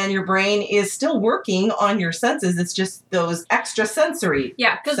 then your brain is still working on your senses. It's just those extra sensory.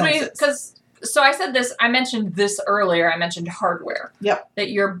 Yeah, so I said this, I mentioned this earlier, I mentioned hardware. Yep. That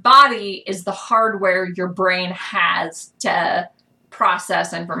your body is the hardware your brain has to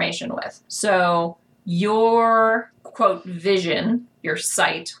process information with. So your, quote, vision, your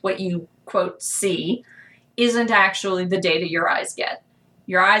sight, what you, quote, see, isn't actually the data your eyes get.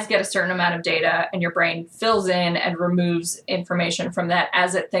 Your eyes get a certain amount of data, and your brain fills in and removes information from that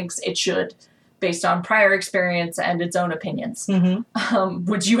as it thinks it should, based on prior experience and its own opinions,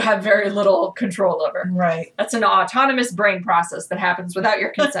 which you have very little control over. Right. That's an autonomous brain process that happens without your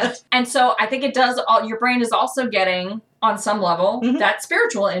consent. And so I think it does your brain is also getting, on some level, Mhm. that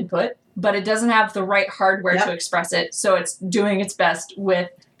spiritual input, but it doesn't have the right hardware Yep. to express it. So it's doing its best with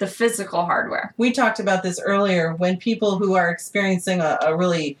the physical hardware. We talked about this earlier when people who are experiencing a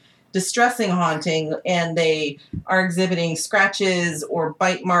really distressing haunting and they are exhibiting scratches or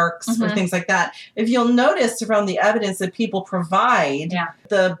bite marks or Mhm. things like that. If you'll notice from the evidence that people provide, Yeah.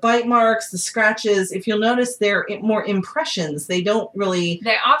 the bite marks, the scratches, if you'll notice, they're more impressions. They don't really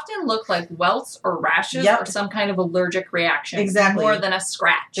They often look like welts or rashes Yep. or some kind of allergic reaction. Exactly. More than a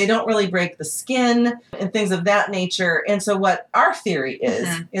scratch. They don't really break the skin and things of that nature. And so what our theory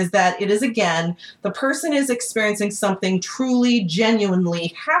is that it is, again, the person is experiencing something truly,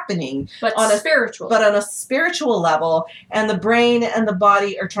 genuinely happening, But on a- spiritual. but on a spiritual level, and the brain and the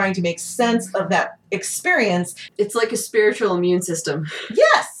body are trying to make sense of that experience. It's like a spiritual immune system.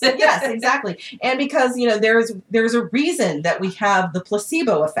 Yes, yes, exactly. And because, there's a reason that we have the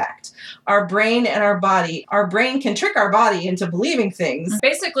placebo effect. Our brain can trick our body into believing things.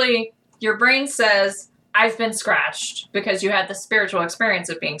 Basically, your brain says, I've been scratched because you had the spiritual experience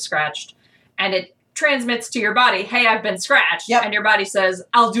of being scratched. And it transmits to your body, hey, I've been scratched. Yep. And your body says,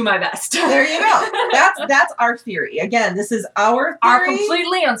 I'll do my best. There you go. That's our theory. Again, this is our Our theory.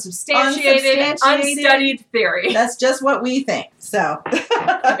 completely unsubstantiated, unstudied theory. That's just what we think. So,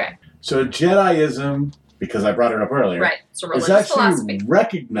 Okay, So Jediism, because I brought it up earlier, right. So is religious actually philosophy.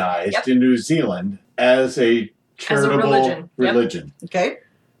 recognized Yep. in New Zealand as a charitable religion. Yep. religion. okay.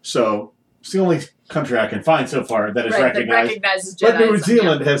 So it's the only country I can find so far that is Right, that recognized. recognizes But New Jediism,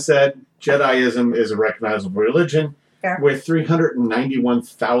 Zealand has said Jediism is a recognizable religion Fair. with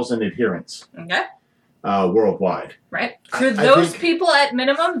 391,000 adherents Okay, worldwide. right. I- For I those think- people, at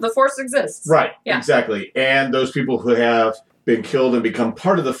minimum, the Force exists. Right, Yeah. exactly. And those people who have been killed and become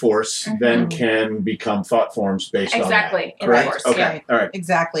part of the Force, then can become thought forms based on that. Exactly, in the Correct? Force, Okay, yeah. all right.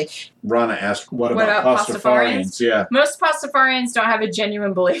 Exactly. Rana asked, what What about about Pastafarians? Yeah, Most Pastafarians don't have a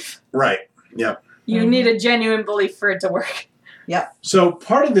genuine belief. right. Yep. You need a genuine belief for it to work. So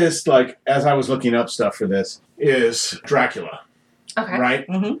part of this, like, as I was looking up stuff for this, is Dracula, Okay. right?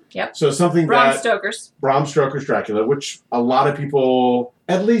 Mm-hmm. Yep. So something Bram that Stoker's Bram Stoker's Dracula, which a lot of people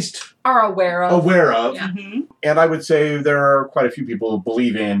at least are aware of. aware of, Yeah. Mm-hmm. and I would say there are quite a few people who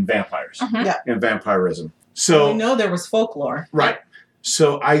believe in vampires Mhm. and vampirism. We So, know there was folklore. right.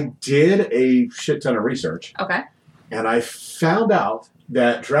 So I did a shit ton of research, Okay. and I found out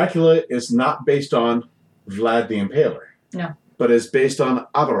that Dracula is not based on Vlad the Impaler. No. But is based on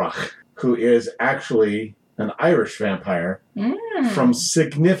Aberach, who is actually an Irish vampire from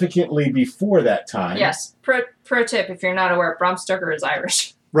significantly before that time. Yes. Pro tip, if you're not aware, Bram Stoker is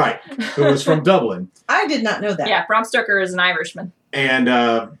Irish. Right. Who was from Dublin. I did not know that. Yeah, Bram Stoker is an Irishman.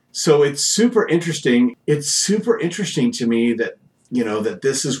 And so it's super interesting. It's super interesting to me that, that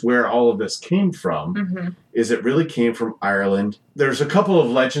this is where all of this came from, Mm-hmm. is it really came from Ireland. There's a couple of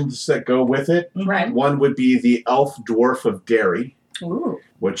legends that go with it. Mhm. Right. One would be the elf dwarf of Derry, Ooh.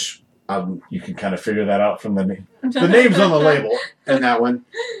 which you can kind of figure that out from the names on the label in that one.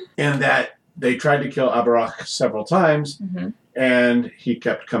 And that they tried to kill Aberach several times, Mm-hmm. and he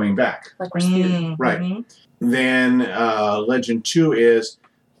kept coming back. Like Rasputin. Mhm. Right. Then legend 2 is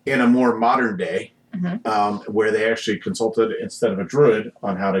in a more modern day, where they actually consulted, instead of a druid,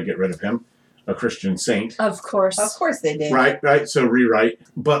 on how to get rid of him, a Christian saint. Of course. Of course they did. Right. So rewrite.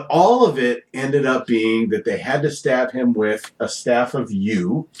 But all of it ended up being that they had to stab him with a staff of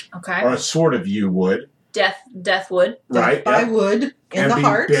yew, Okay. or a sword of yew wood, Deathwood. right? By Yep. wood in And the be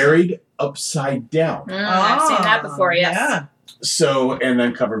heart. buried upside down. I've seen that before, yes. Yeah. So, and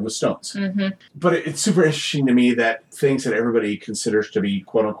then covered with stones. Mm-hmm. But it's super interesting to me that things that everybody considers to be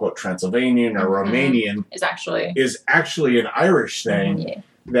quote unquote Transylvanian or Mhm. Romanian Is actually an Irish thing yeah.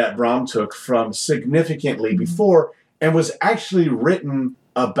 that Bram took from significantly before, and was actually written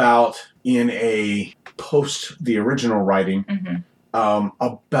about in a post the original writing Mm-hmm.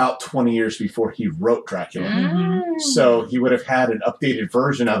 about 20 years before he wrote Dracula. Mm. So he would have had an updated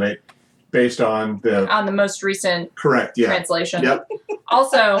version of it based on the On the most recent correct, yeah. translation. Yep.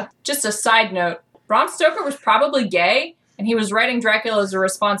 Also, just a side note, Bram Stoker was probably gay, and he was writing Dracula as a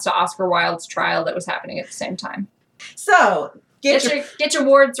response to Oscar Wilde's trial that was happening at the same time. So get Get your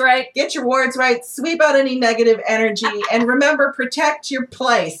words right. your words right, sweep out any negative energy, and remember, protect your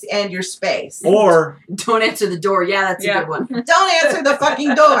place and your space. Or Don't answer the door. Yeah, that's Yeah. a good one. Don't answer the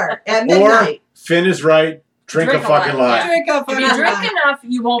fucking door at midnight. Finn is right, drink a Drink a fucking lot, lot. yeah. Drink up If you drink enough,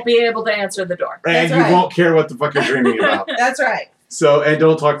 you won't be able to answer the door. And That's you right. won't care what the fuck you're dreaming about. That's right. So, and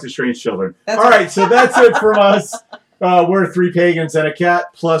don't talk to strange children. That's All right, so that's it from us. We're 3 pagans and a cat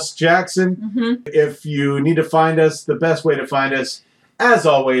plus Jackson. Mm-hmm. If you need to find us, the best way to find us, as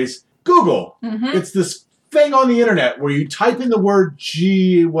always, Google. Mm-hmm. It's this thing on the internet where you type in the word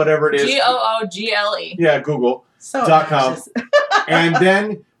G, whatever it is. Google. Yeah, Google. So .com. obnoxious. And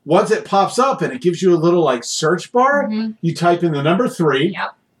then once it pops up and it gives you a little like search bar, Mhm. you type in the number 3,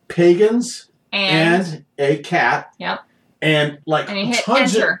 Yep. pagans And and a cat. Yep. And like And you hit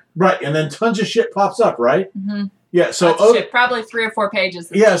tons of, enter. right, and then tons of shit pops up, right? Mm-hmm. Yeah, so Lots of shit, probably 3 or 4 pages.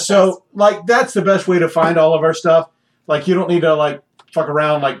 that yeah, just so like that's the best way to find all of our stuff. Like you don't need to like fuck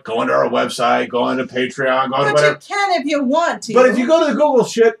around, like go into our website, go into Patreon, go into But whatever. you can if you want to. But if you go to the Google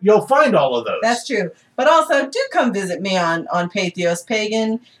shit, you'll find all of those. That's true. But also, do come visit me on Patheos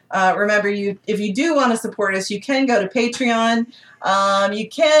Pagan. Remember, if you do want to support us, you can go to Patreon. You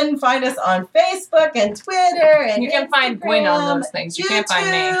can find us on Facebook and Twitter and You can find Gwyn on those things. You can't find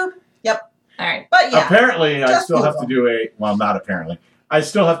me. YouTube. Yep. All right. But yeah, Apparently, I just still have to Google. do not apparently. I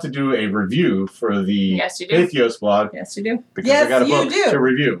still have to do a review for the Yes, you do. Patheos blog Yes, you do. because Yes, I got a you book do. to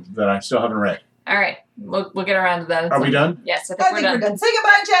review that I still haven't read. All right. We'll get around to that. at Are we some- done? Yes, I I think we're think done. Say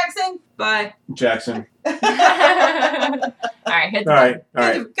goodbye, Jackson. Bye. Jackson. All right. Hit the All right. All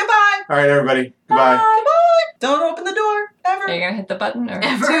right. Goodbye. All right, everybody. Goodbye. Goodbye. Don't open the door ever. Are you gonna hit the button or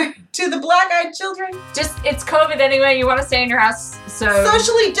To the black-eyed children. just it's COVID anyway? You want to stay in your house, so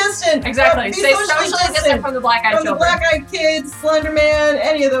Socially distant. exactly. Be Stay socially distant from the black-eyed from the children. black-eyed kids, Slender Man,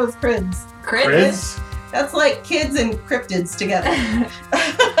 any of those crids. Chris? That's like kids and cryptids together.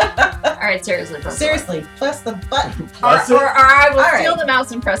 All right, seriously. press the Seriously, press the button. button. That's Or it. I will All steal right. the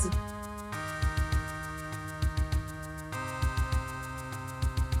mouse and press it.